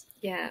stories.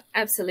 Yeah,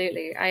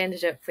 absolutely. I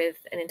ended up with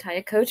an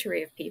entire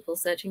coterie of people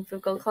searching for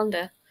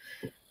Golconda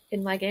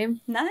in my game.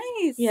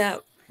 Nice! Yeah.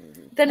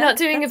 They're not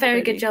doing a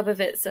very good job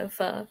of it so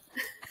far.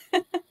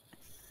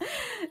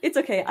 It's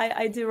okay.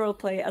 I do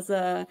roleplay as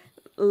a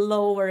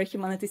lower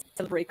humanity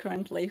celebrity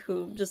currently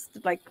who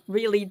just like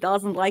really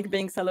doesn't like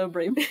being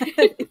celebrity.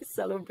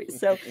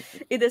 So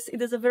it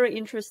is a very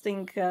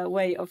interesting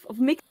way of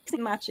mixing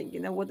and matching, you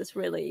know, what is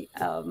really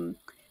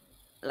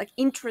like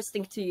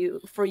interesting to you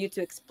for you to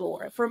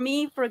explore. For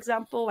me, for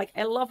example, like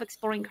I love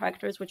exploring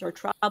characters which are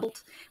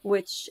troubled,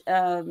 which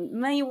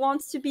may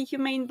want to be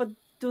humane but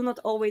do not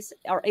always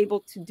are able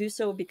to do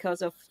so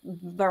because of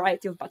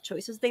variety of bad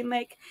choices they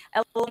make.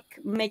 I like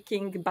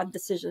making bad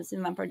decisions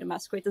in Vampire the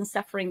Masquerade and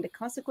suffering the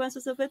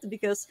consequences of it,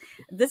 because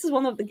this is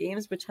one of the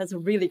games which has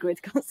really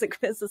great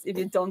consequences if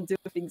you don't do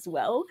things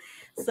well.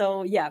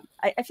 So yeah,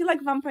 I feel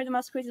like Vampire the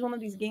Masquerade is one of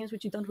these games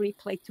which you don't really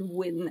play to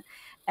win,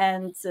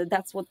 and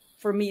that's what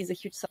for me is a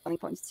huge selling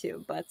point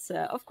too. But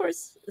of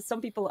course, some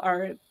people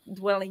are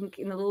dwelling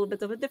in a little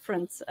bit of a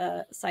different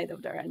side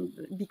of there and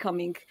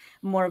becoming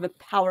more of a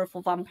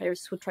powerful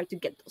vampires who try to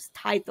get those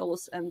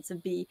titles and to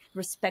be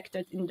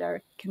respected in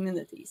their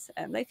communities.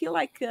 And I feel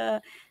like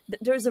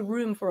there's a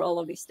room for all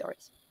of these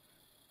stories.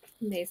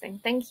 Amazing,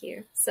 thank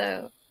you.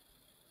 So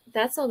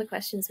that's all the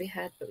questions we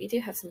had, but we do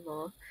have some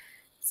more.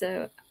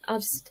 So I'll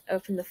just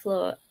open the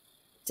floor.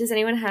 does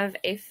anyone have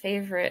a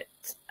favorite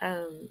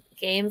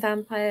game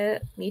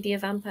vampire, media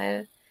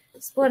vampire?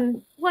 Just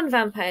one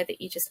vampire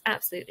that you just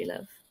absolutely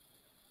love.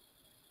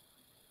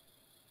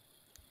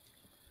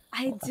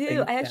 I Well, I do.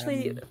 think, I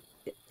actually.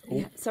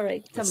 Yeah,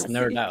 sorry, Let's Thomas.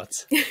 nerd out.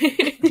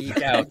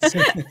 Geek out.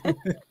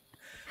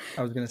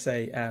 I was going to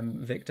say,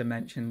 Viktor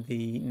mentioned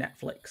the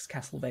Netflix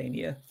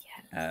Castlevania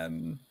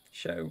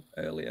show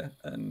earlier,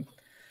 and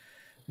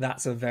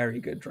that's a very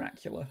good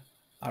Dracula.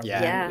 I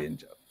Yeah. really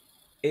enjoy.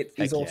 It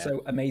is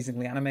also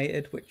amazingly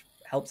animated, which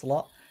helps a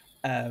lot.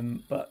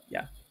 But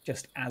yeah,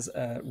 just as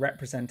a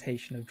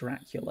representation of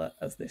Dracula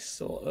as this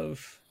sort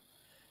of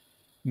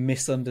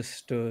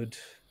misunderstood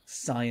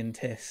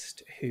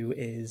scientist who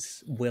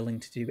is willing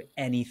to do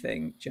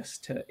anything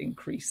just to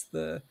increase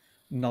the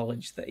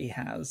knowledge that he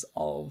has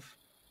of.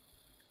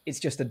 It's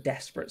just a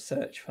desperate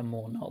search for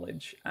more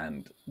knowledge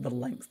and the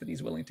lengths that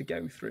he's willing to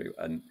go through,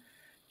 and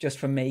just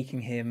for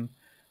making him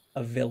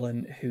a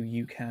villain who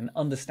you can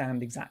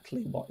understand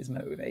exactly what his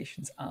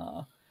motivations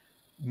are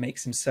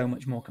makes him so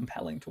much more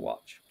compelling to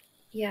watch.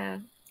 Yeah,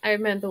 I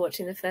remember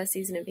watching the first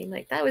season and being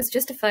like, that was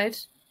justified.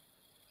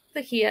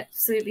 That he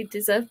absolutely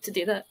deserved to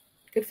do that.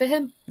 Good for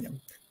him.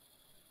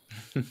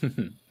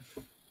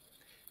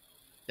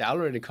 Yeah, I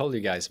already called you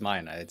guys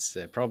mine. It's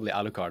probably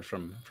Alucard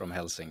from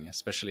Hellsing,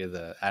 especially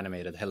the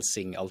animated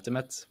Hellsing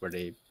Ultimate, where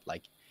they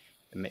like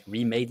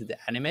remade the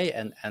anime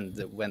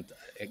and went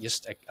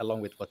just along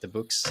with what the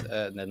books,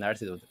 the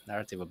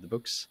narrative of the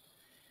books.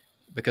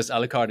 Because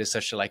Alucard is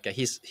such a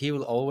he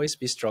will always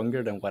be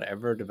stronger than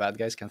whatever the bad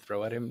guys can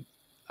throw at him.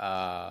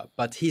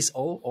 But he's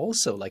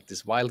also like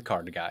this wild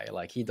card guy.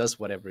 Like he does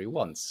whatever he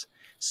wants,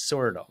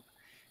 sort of.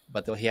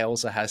 But he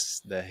also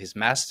has his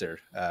master,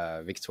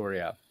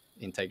 Victoria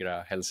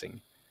Integra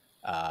Helsing,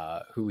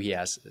 who he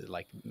has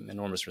like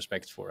enormous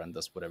respect for and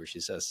does whatever she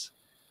says.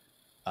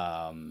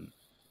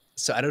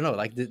 So I don't know,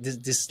 like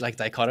this like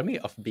dichotomy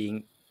of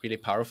being really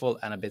powerful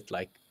and a bit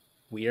like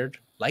weird,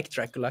 like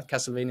Dracula,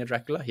 Castlevania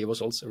Dracula. He was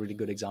also a really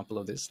good example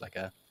of this, like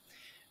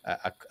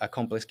a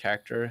complex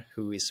character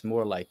who is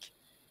more like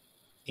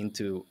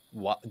into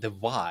the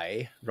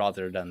why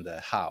rather than the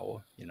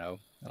how, you know,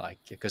 like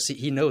because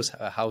he knows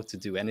how to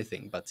do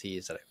anything, but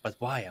he's like, but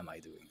why am I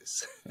doing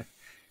this?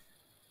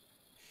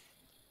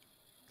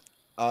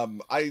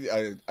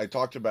 I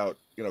talked about,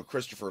 you know,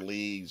 Christopher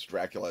Lee's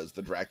Dracula as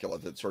the Dracula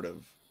that sort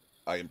of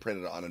I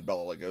imprinted on in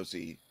Bela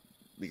Lugosi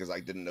because I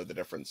didn't know the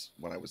difference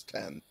when I was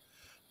 10.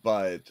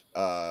 But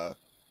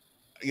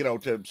you know,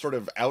 to sort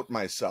of out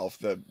myself,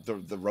 the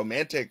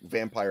romantic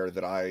vampire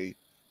that I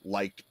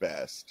liked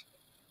best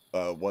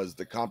was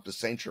the Comte de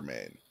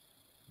Saint-Germain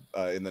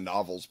in the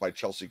novels by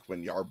Chelsea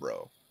Quinn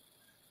Yarbrough.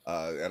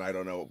 And I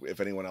don't know if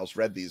anyone else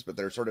read these, but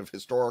they're sort of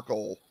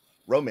historical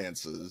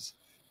romances.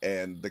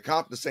 And the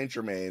Comte de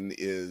Saint-Germain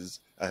is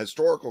a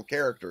historical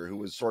character who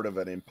was sort of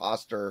an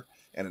imposter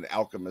and an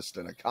alchemist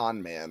and a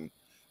con man.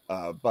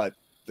 But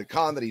the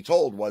con that he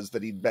told was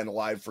that he'd been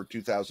alive for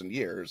 2,000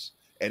 years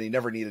and he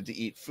never needed to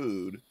eat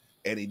food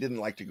and he didn't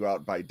like to go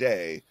out by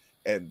day.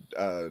 And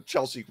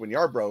Chelsea Quinn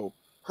Yarbrough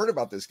heard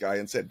about this guy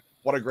and said,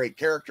 what a great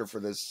character for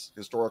this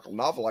historical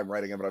novel I'm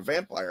writing about a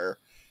vampire.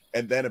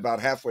 And then about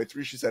halfway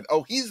through, she said,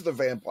 oh, he's the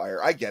vampire.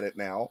 I get it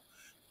now.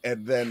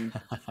 And then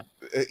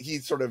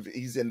he's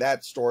in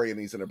that story and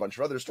he's in a bunch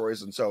of other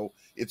stories. And so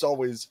it's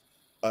always,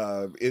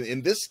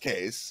 in this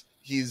case,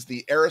 he's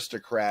the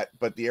aristocrat,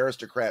 but the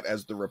aristocrat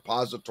as the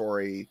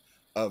repository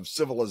of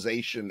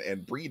civilization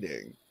and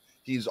breeding.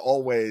 He's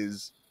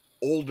always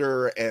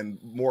older and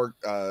more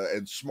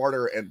and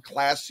smarter and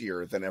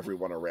classier than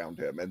everyone around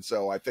him. And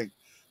so I think,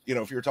 you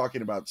know, if you're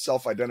talking about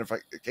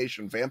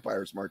self-identification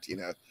vampires,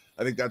 Martyna,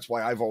 I think that's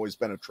why I've always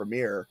been a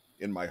Tremere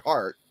in my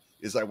heart,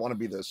 is I want to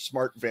be the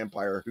smart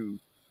vampire who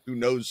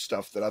knows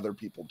stuff that other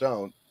people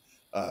don't.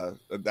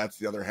 That's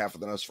the other half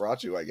of the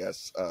Nosferatu, I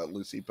guess,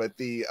 Lucy. But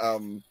the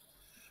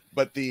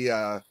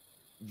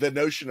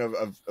notion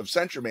of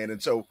Saint-Germain,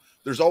 and so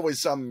there's always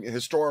some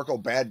historical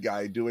bad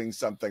guy doing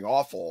something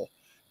awful,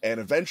 and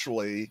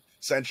eventually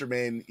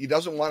Saint-Germain, he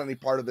doesn't want any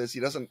part of this.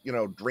 He doesn't, you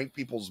know, drink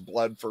people's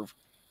blood for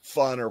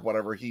fun or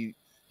whatever.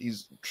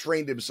 He's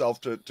trained himself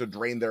to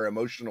drain their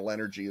emotional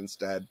energy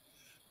instead.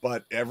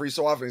 But every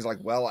so often he's like,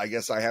 well, I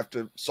guess I have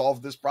to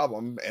solve this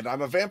problem, and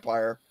I'm a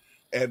vampire.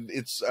 And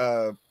it's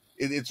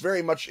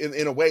very much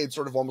in a way, it's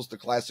sort of almost a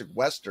classic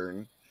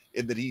Western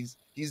in that he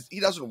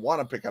doesn't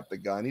want to pick up the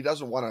gun. He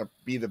doesn't want to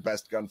be the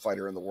best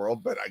gunfighter in the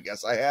world, but I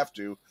guess I have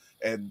to.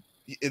 And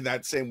in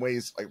that same way,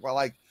 he's like, well,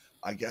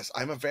 I guess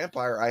I'm a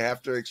vampire. I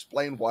have to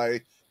explain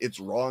why it's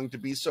wrong to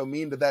be so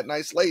mean to that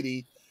nice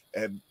lady.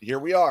 And here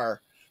we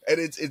are. And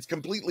it's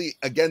completely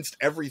against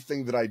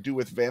everything that I do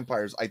with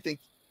vampires, I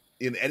think,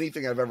 in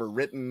anything I've ever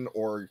written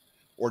or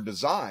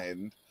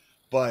designed.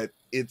 But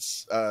it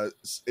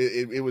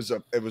was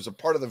a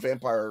part of the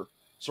vampire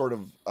sort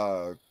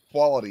of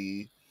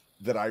quality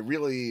that I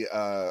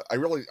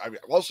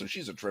also,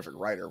 she's a terrific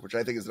writer, which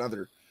I think is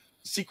another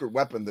secret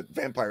weapon that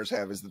vampires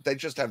have, is that they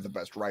just have the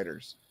best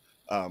writers.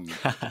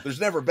 There's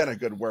never been a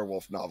good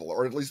werewolf novel,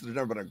 or at least there's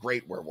never been a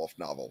great werewolf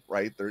novel,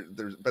 right?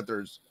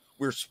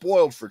 We're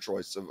spoiled for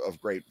choice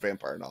of great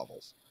vampire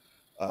novels.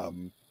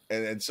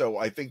 And so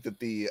I think that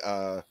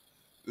the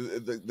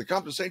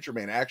Compensation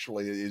Man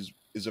actually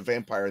is a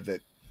vampire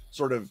that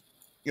sort of,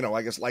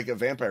 I guess like a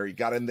vampire, he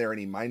got in there and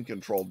he mind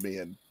controlled me,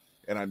 and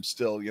I'm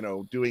still,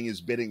 doing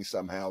his bidding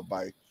somehow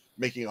by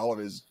making all of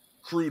his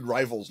crude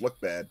rivals look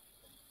bad.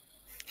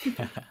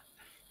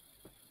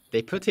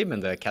 They put him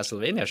in the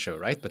Castlevania show,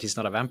 right? But he's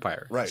not a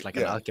vampire. Right. He's like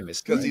an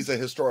alchemist. Because he's a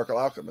historical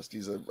alchemist.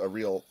 He's a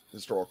real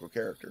historical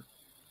character.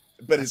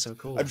 But That's so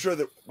cool. I'm sure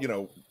that,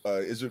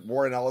 is it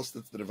Warren Ellis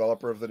that's the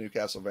developer of the new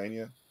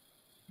Castlevania?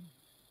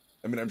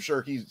 I mean, I'm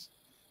sure he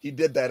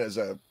did that as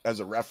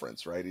a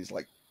reference, right? He's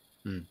like,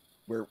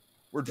 we're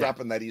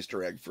dropping that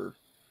Easter egg for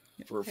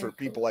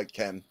people like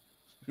Ken,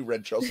 who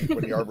read Chelsea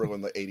Quinn Yarbrough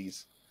in the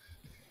 80s.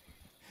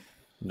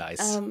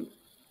 Nice.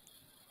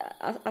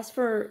 As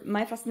for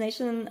my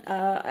fascination,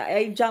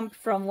 I jump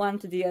from one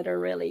to the other,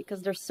 really,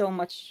 because there's so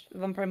much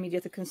vampire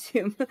media to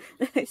consume.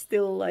 I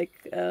still I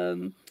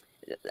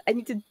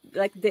need to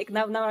dig.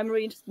 Now I'm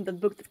really interested in that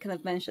book that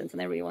Kenneth mentions,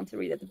 and I really want to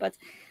read it. But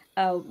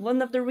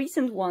one of the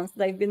recent ones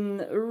that I've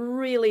been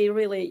really,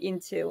 really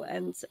into,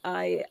 and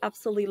I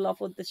absolutely love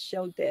what this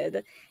show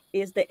did,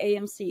 is the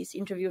AMC's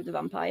Interview with the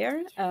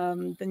Vampire,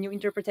 the new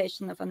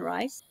interpretation of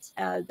Unrise.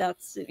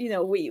 That's,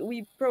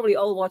 we probably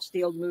all watched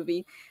the old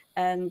movie,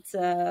 and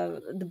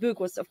the book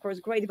was, of course,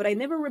 great, but I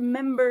never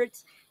remembered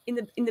in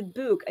the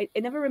book, I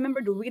never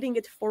remembered reading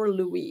it for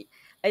Louis.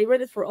 I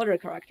read it for other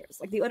characters.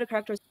 Like, the other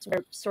characters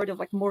were sort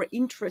of more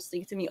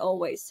interesting to me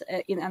always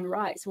in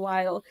Unrise,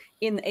 while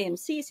in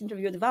AMC's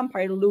Interview with the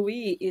Vampire,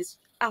 Louis is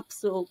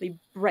absolutely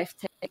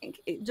breathtaking.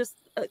 Just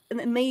an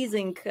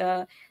amazing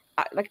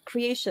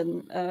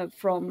creation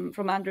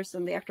from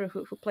Anderson, the actor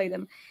who played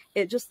him.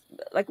 It just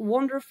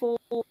wonderful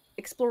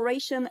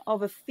exploration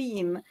of a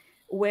theme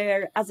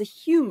where as a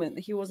human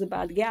he was a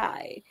bad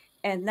guy,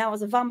 and now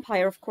as a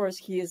vampire, of course,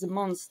 he is a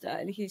monster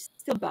and he's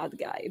still a bad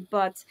guy.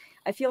 But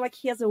I feel like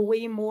he has a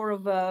way more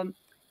of a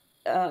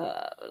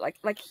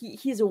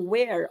he's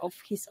aware of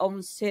his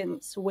own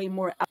sins way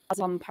more as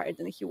a vampire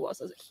than he was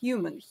as a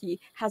human. He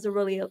has a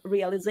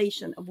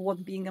realization of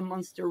what being a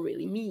monster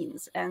really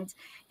means, and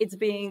it's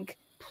being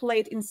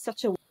played in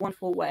such a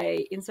wonderful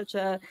way, in such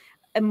a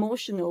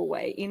emotional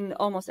way, in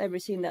almost every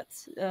scene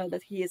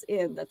that he is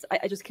in, that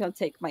I just can't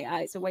take my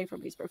eyes away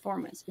from his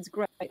performance. It's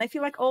great. I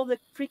feel like all the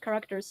three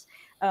characters,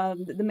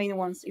 the main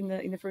ones in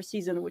the first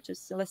season, which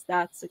is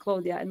Lestat,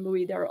 Claudia, and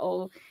Louis, they're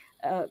all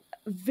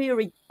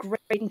very great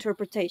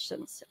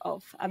interpretations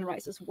of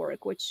Unrise's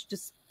work, which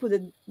just put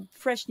a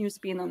fresh new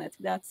spin on it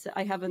that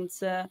I haven't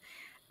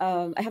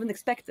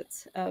expected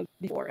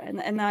before,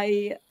 and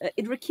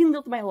it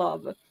rekindled my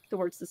love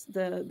towards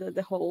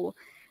the whole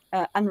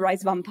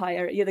Unrise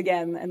vampire yet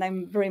again, and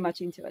I'm very much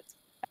into it.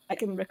 I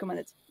can recommend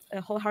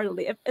it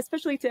wholeheartedly,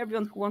 especially to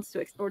everyone who wants to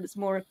explore this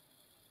more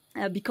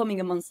becoming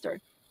a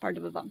monster part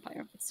of a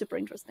vampire. It's super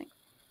interesting.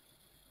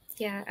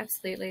 Yeah,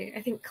 absolutely.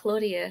 I think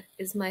Claudia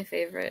is my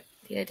favorite.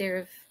 The idea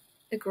of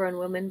a grown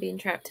woman being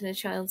trapped in a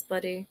child's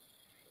body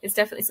is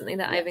definitely something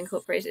that I've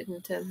incorporated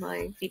into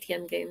my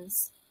VTM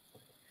games.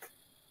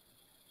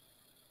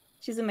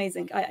 She's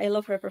amazing. I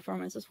love her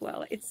performance as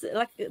well. It's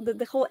like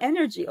the whole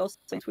energy also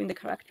between the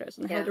characters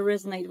and how they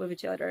resonate with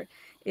each other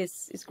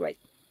is great.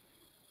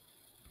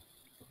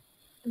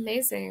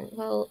 Amazing.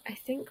 Well, I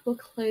think we'll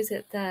close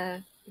it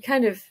there. We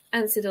kind of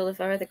answered all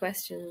of our other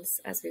questions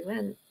as we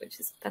went, which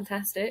is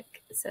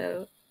fantastic.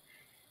 So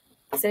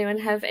does anyone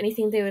have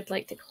anything they would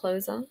like to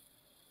close on?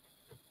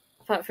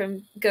 Apart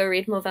from go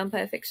read more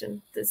vampire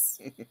fiction. There's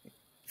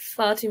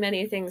far too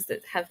many things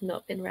that have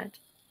not been read.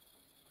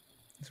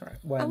 That's right.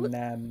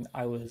 When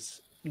I was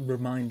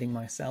reminding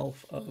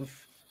myself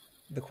of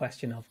the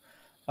question of,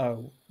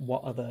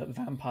 what other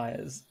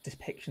vampires'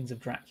 depictions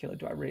of Dracula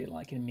do I really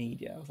like in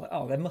media? I was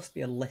like, there must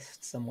be a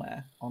list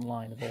somewhere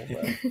online of all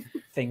the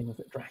things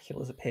that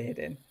Dracula's appeared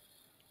in.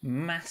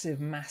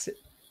 Massive,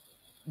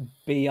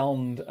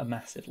 beyond a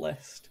massive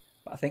list.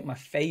 But I think my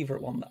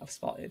favourite one that I've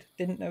spotted,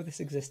 didn't know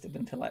this existed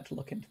until I had to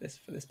look into this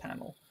for this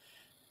panel.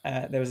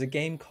 There was a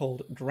game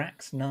called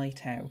Drax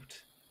Night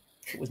Out.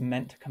 It was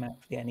meant to come out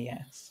for the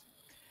NES,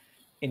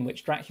 in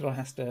which Dracula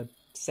has to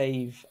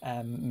save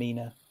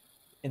Mina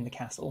in the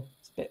castle.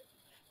 It's a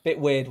bit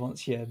weird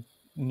once you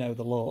know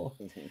the lore,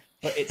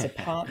 but it's a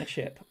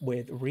partnership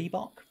with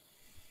Reebok.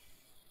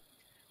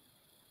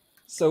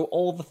 So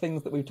all the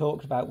things that we've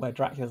talked about where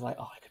Dracula's like,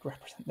 I could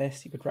represent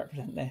this, you could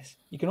represent this,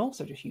 you can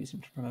also just use him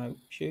to promote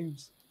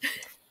shoes.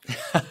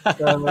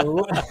 So,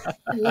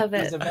 love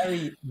it. It's a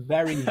very,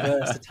 very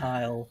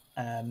versatile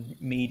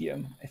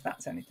medium, if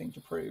that's anything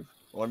to prove.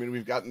 Well, I mean,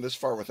 we've gotten this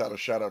far without a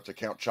shout out to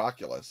Count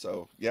Chocula,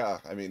 so yeah,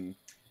 I mean,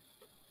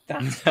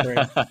 that's true.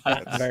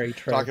 That's very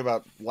true. Talk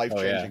about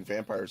life-changing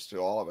vampires to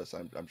all of us,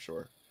 I'm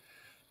sure.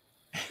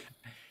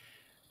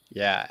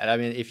 Yeah, and I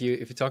mean, if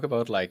you talk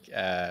about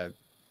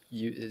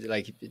you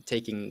like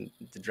taking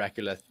the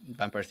Dracula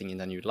vampire thing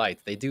in a new light,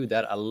 they do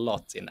that a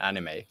lot in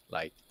anime.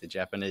 Like the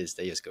Japanese,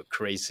 they just go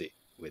crazy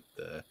with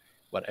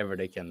whatever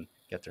they can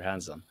get their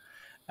hands on.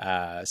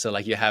 So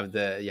like you have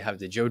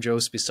the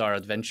JoJo's Bizarre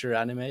Adventure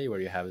anime where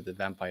you have the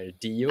vampire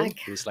Dio,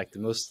 who's like the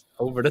most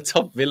over the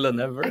top villain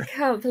ever. I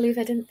can't believe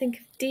I didn't think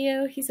of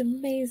Dio. He's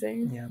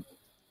amazing.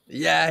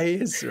 Yeah, he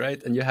is,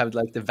 right. And you have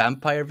like the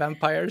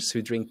vampires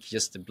who drink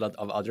just the blood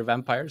of other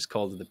vampires,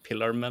 called the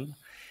Pillarmen,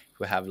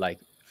 who have like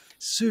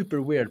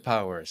super weird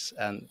powers.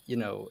 And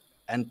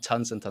and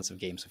tons of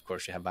games. Of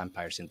course, you have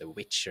vampires in The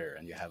Witcher,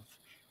 and you have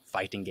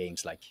fighting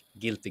games like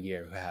Guilty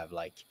Gear who have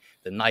like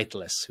the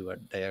Nightless,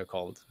 they are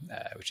called,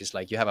 which is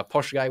like you have a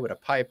posh guy with a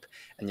pipe,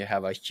 and you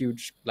have a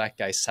huge black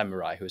guy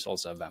samurai who's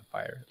also a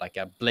vampire, like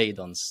a Blade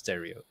on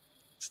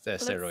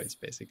steroids,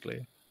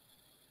 basically.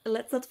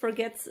 Let's not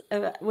forget,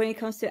 when it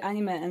comes to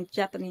anime and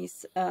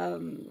Japanese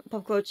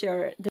pop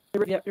culture,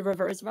 the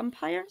reverse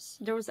vampires.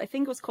 There was, I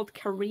think it was called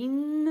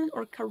Kareen.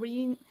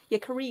 Yeah,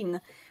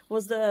 Kareen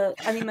was the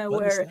anime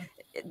where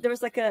there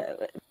was like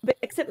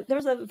except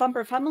there's a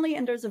vampire family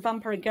and there's a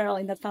vampire girl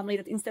in that family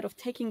that instead of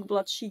taking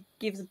blood, she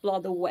gives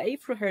blood away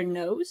through her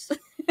nose.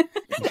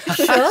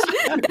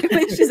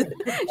 she's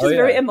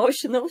very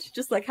emotional. She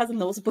just like has a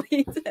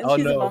nosebleed and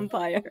she's a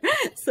vampire.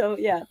 So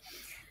yeah.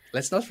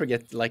 Let's not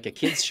forget like a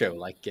kids show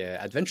like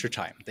Adventure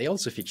Time. They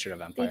also feature a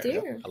vampire. They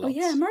do. Oh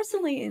yeah,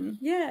 Marceline.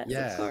 Yes,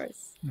 of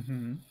course.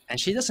 Mm-hmm. And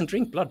she doesn't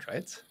drink blood,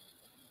 right?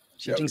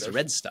 She drinks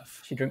red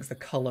stuff. She drinks the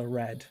color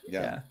red.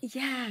 Yeah.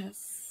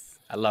 Yes.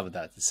 I love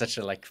that. It's such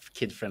a like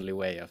kid-friendly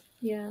way of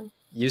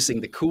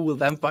using the cool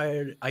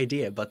vampire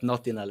idea, but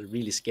not in a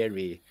really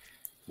scary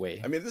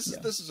way. I mean, this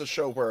is a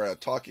show where a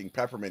talking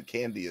peppermint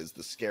candy is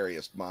the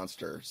scariest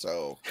monster.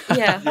 So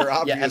you're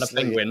obviously and a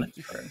penguin.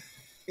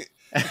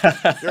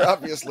 You're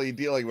obviously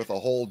dealing with a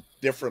whole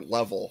different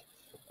level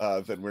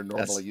than we're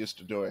normally used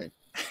to doing.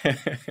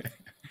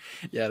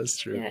 Yeah, that's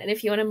true. Yeah, and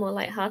if you want a more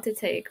lighthearted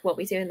take, What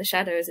We Do in the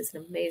Shadows is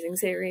an amazing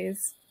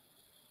series.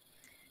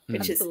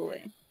 Which is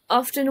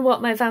often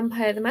what my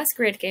Vampire the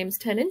Masquerade games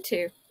turn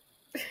into.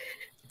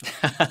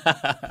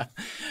 I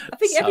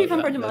think every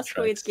Vampire the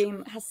Masquerade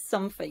game has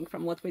something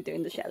from What We Do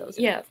in the Shadows.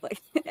 Yeah.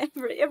 Like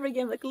every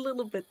game, like a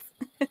little bit.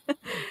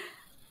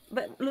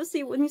 But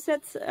Lucy, when you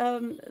said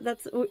that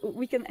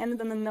we can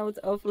end on a note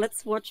of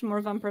let's watch more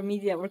vampire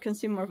media or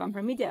consume more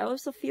vampire media, I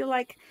also feel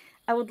like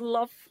I would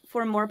love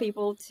for more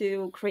people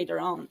to create their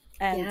own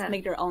and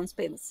make their own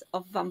spins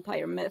of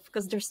vampire myth,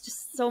 because there's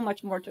just so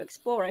much more to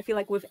explore. I feel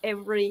like with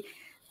every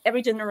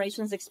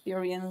generation's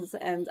experience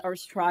and our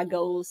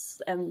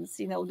struggles, and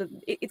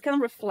it kind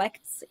of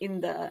reflects in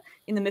the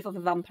myth of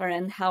the vampire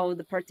and how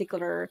the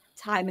particular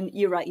time and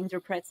era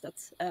interprets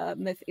that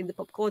myth in the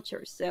pop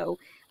culture. So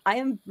I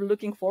am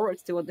looking forward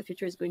to what the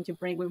future is going to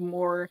bring with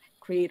more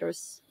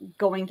creators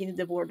going into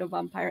the world of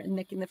vampire and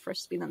making the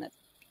first spin on it.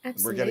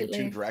 Absolutely. We're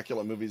getting 2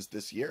 Dracula movies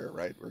this year,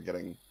 right? We're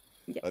getting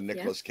a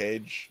Nicolas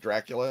Cage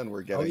Dracula, and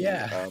we're getting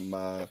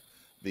Demeter,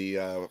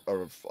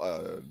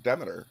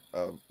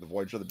 the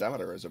Voyage of the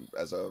Demeter, as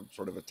a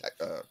sort of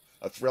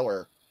a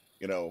thriller.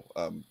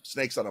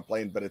 Snakes on a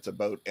plane, but it's a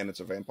boat and it's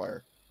a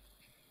vampire.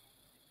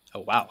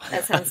 Oh wow,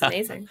 that sounds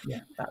amazing.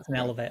 Yeah, that's an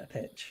elevator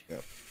pitch.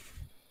 Yeah.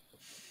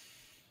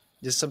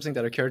 Just something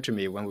that occurred to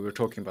me when we were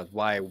talking about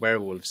why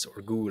werewolves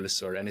or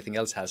ghouls or anything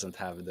else hasn't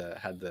had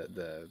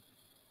the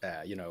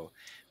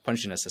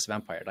punchiness as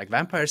vampire. Like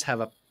vampires have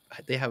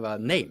a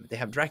name. They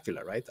have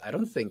Dracula, right? I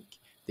don't think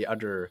the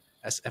other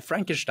as a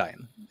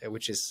Frankenstein,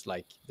 which is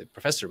like the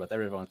professor, but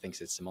everyone thinks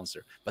it's a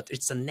monster. But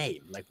it's a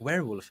name. Like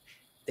werewolf,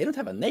 they don't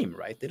have a name,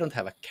 right? They don't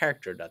have a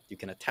character that you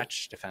can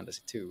attach the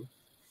fantasy to.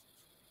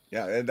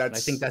 Yeah, and I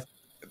think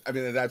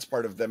that's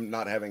part of them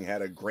not having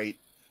had a great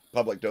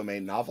public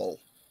domain novel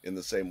in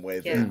the same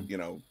way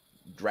that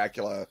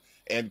Dracula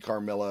and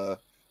Carmilla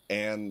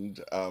and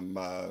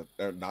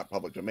not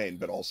public domain,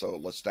 but also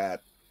Lestat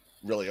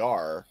really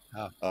are.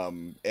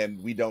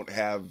 And we don't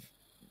have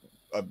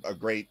a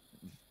great,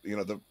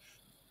 the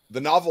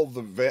novel,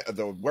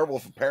 the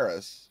Werewolf of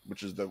Paris,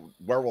 which is the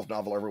werewolf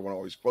novel everyone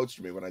always quotes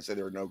to me when I say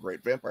there are no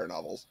great vampire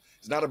novels.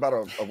 It's not about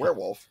a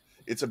werewolf.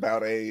 It's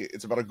about a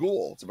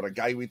ghoul. It's about a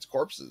guy who eats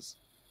corpses.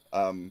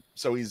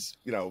 So he's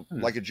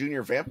like a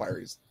junior vampire.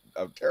 He's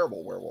a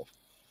terrible werewolf.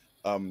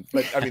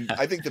 But I mean,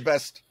 I think the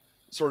best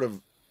sort of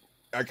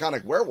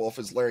iconic werewolf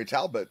is Larry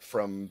Talbot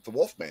from The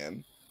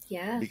Wolfman.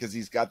 Yeah. Because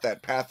he's got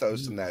that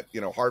pathos and that,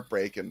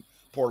 heartbreak, and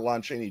poor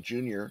Lon Chaney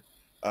Jr.,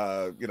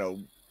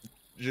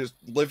 just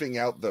living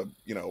out the,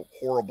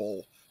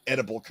 horrible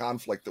edible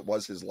conflict that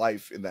was his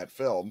life in that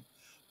film.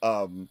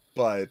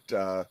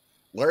 But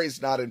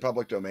Larry's not in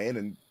public domain.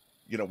 And,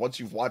 once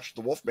you've watched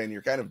The Wolfman,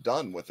 you're kind of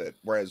done with it.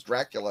 Whereas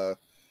Dracula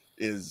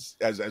is,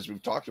 as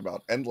we've talked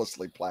about,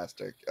 endlessly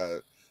plastic.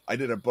 I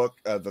did a book,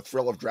 The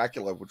Thrill of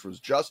Dracula, which was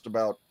just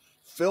about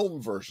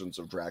film versions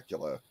of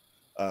Dracula,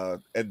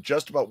 and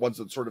just about ones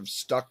that sort of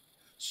stuck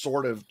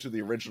to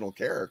the original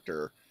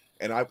character.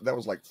 And that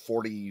was like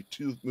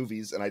 42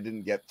 movies, and I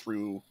didn't get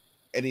through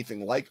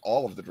anything like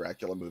all of the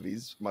Dracula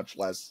movies, much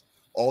less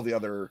all the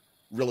other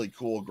really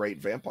cool, great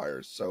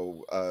vampires.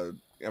 So,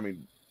 I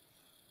mean,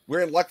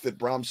 we're in luck that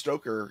Bram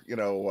Stoker,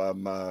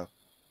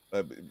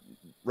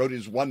 wrote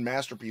his one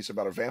masterpiece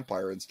about a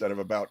vampire instead of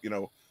about, you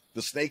know,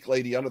 the snake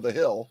lady under the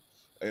hill.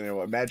 You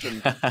know,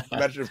 imagine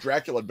if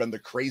Dracula had been the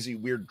crazy,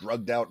 weird,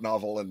 drugged out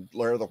novel and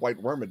Lair of the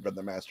White Worm had been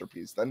the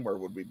masterpiece. Then where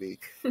would we be?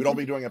 We'd all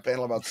be doing a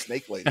panel about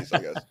snake ladies, I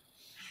guess.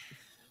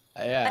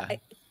 Yeah.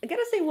 I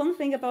gotta say one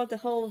thing about the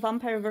whole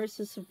vampire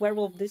versus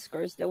werewolf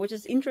discourse, though, which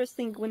is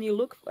interesting when you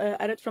look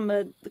at it from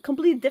a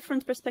completely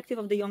different perspective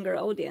of the younger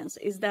audience,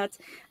 is that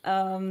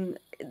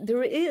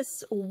there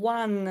is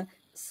one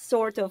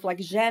sort of like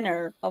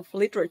genre of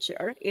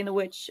literature in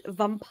which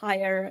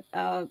vampire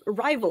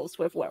rivals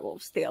with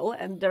werewolf still,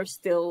 and there's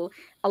still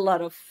a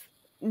lot of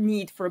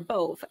need for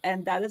both,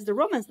 and that is the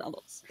romance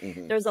novels.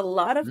 There's a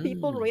lot of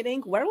people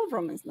reading werewolf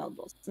romance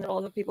novels, and a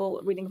lot of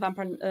people reading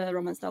vampire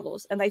romance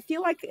novels, and I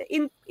feel like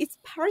it's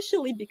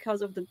partially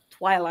because of the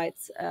Twilight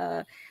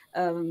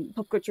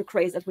pop culture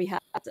craze that we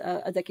had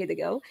a decade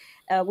ago,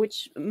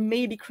 which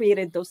maybe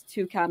created those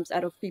two camps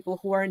out of people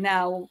who are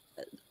now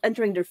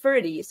entering their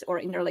 30s or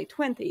in their late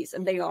 20s,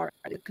 and they are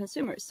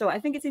consumers. So I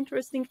think it's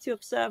interesting to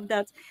observe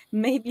that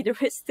maybe there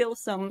is still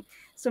some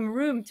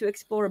room to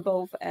explore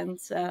both, and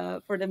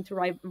for them to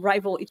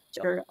rival each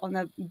other on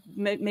a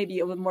maybe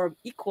a more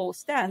equal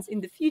stance in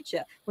the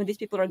future, when these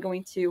people are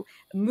going to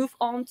move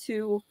on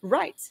to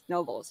write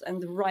novels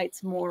and write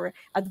more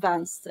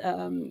advanced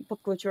pop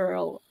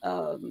cultural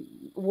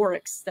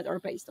works that are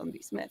based on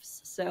these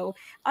myths. So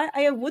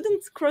I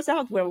wouldn't cross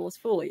out werewolves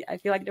fully. I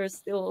feel like there's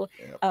still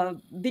a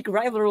big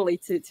rivalry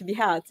to be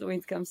had when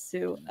it comes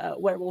to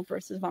werewolf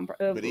versus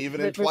vampire. But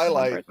even in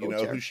Twilight, you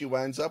know, who she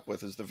winds up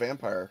with is the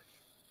vampire.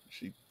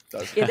 She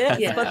does. It is,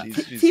 Yeah. but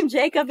she's, Team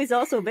Jacob is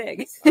also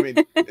big. I mean,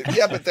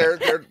 yeah, but they're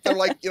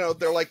like, you know,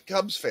 they're like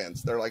Cubs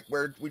fans. They're like,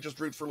 we just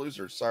root for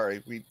losers.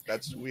 Sorry,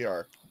 that's who we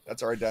are.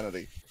 That's our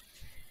identity.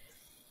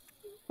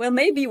 Well,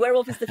 maybe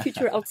werewolf is the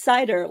future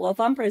outsider, while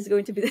vampire is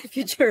going to be the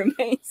future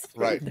mainstream.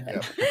 Right.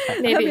 Yeah.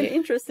 That'd Maybe be an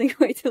interesting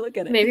way to look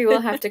at it. maybe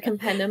we'll have to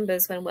compare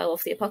numbers when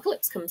Werewolf the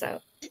Apocalypse comes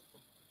out.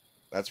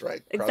 That's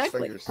right. Cross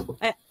Exactly. fingers.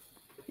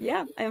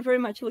 Yeah, I'm very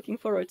much looking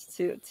forward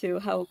to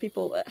how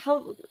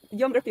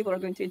younger people are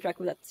going to interact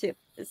with that too,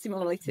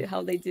 similarly to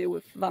how they do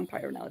with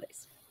vampire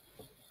nowadays.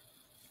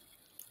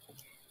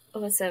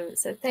 Awesome.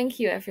 So thank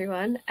you,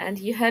 everyone. And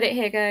you heard it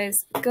here,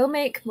 guys. Go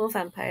make more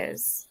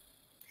vampires.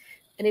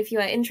 And if you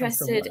are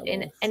interested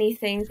in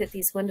anything that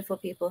these wonderful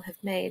people have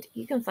made,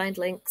 you can find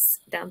links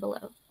down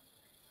below.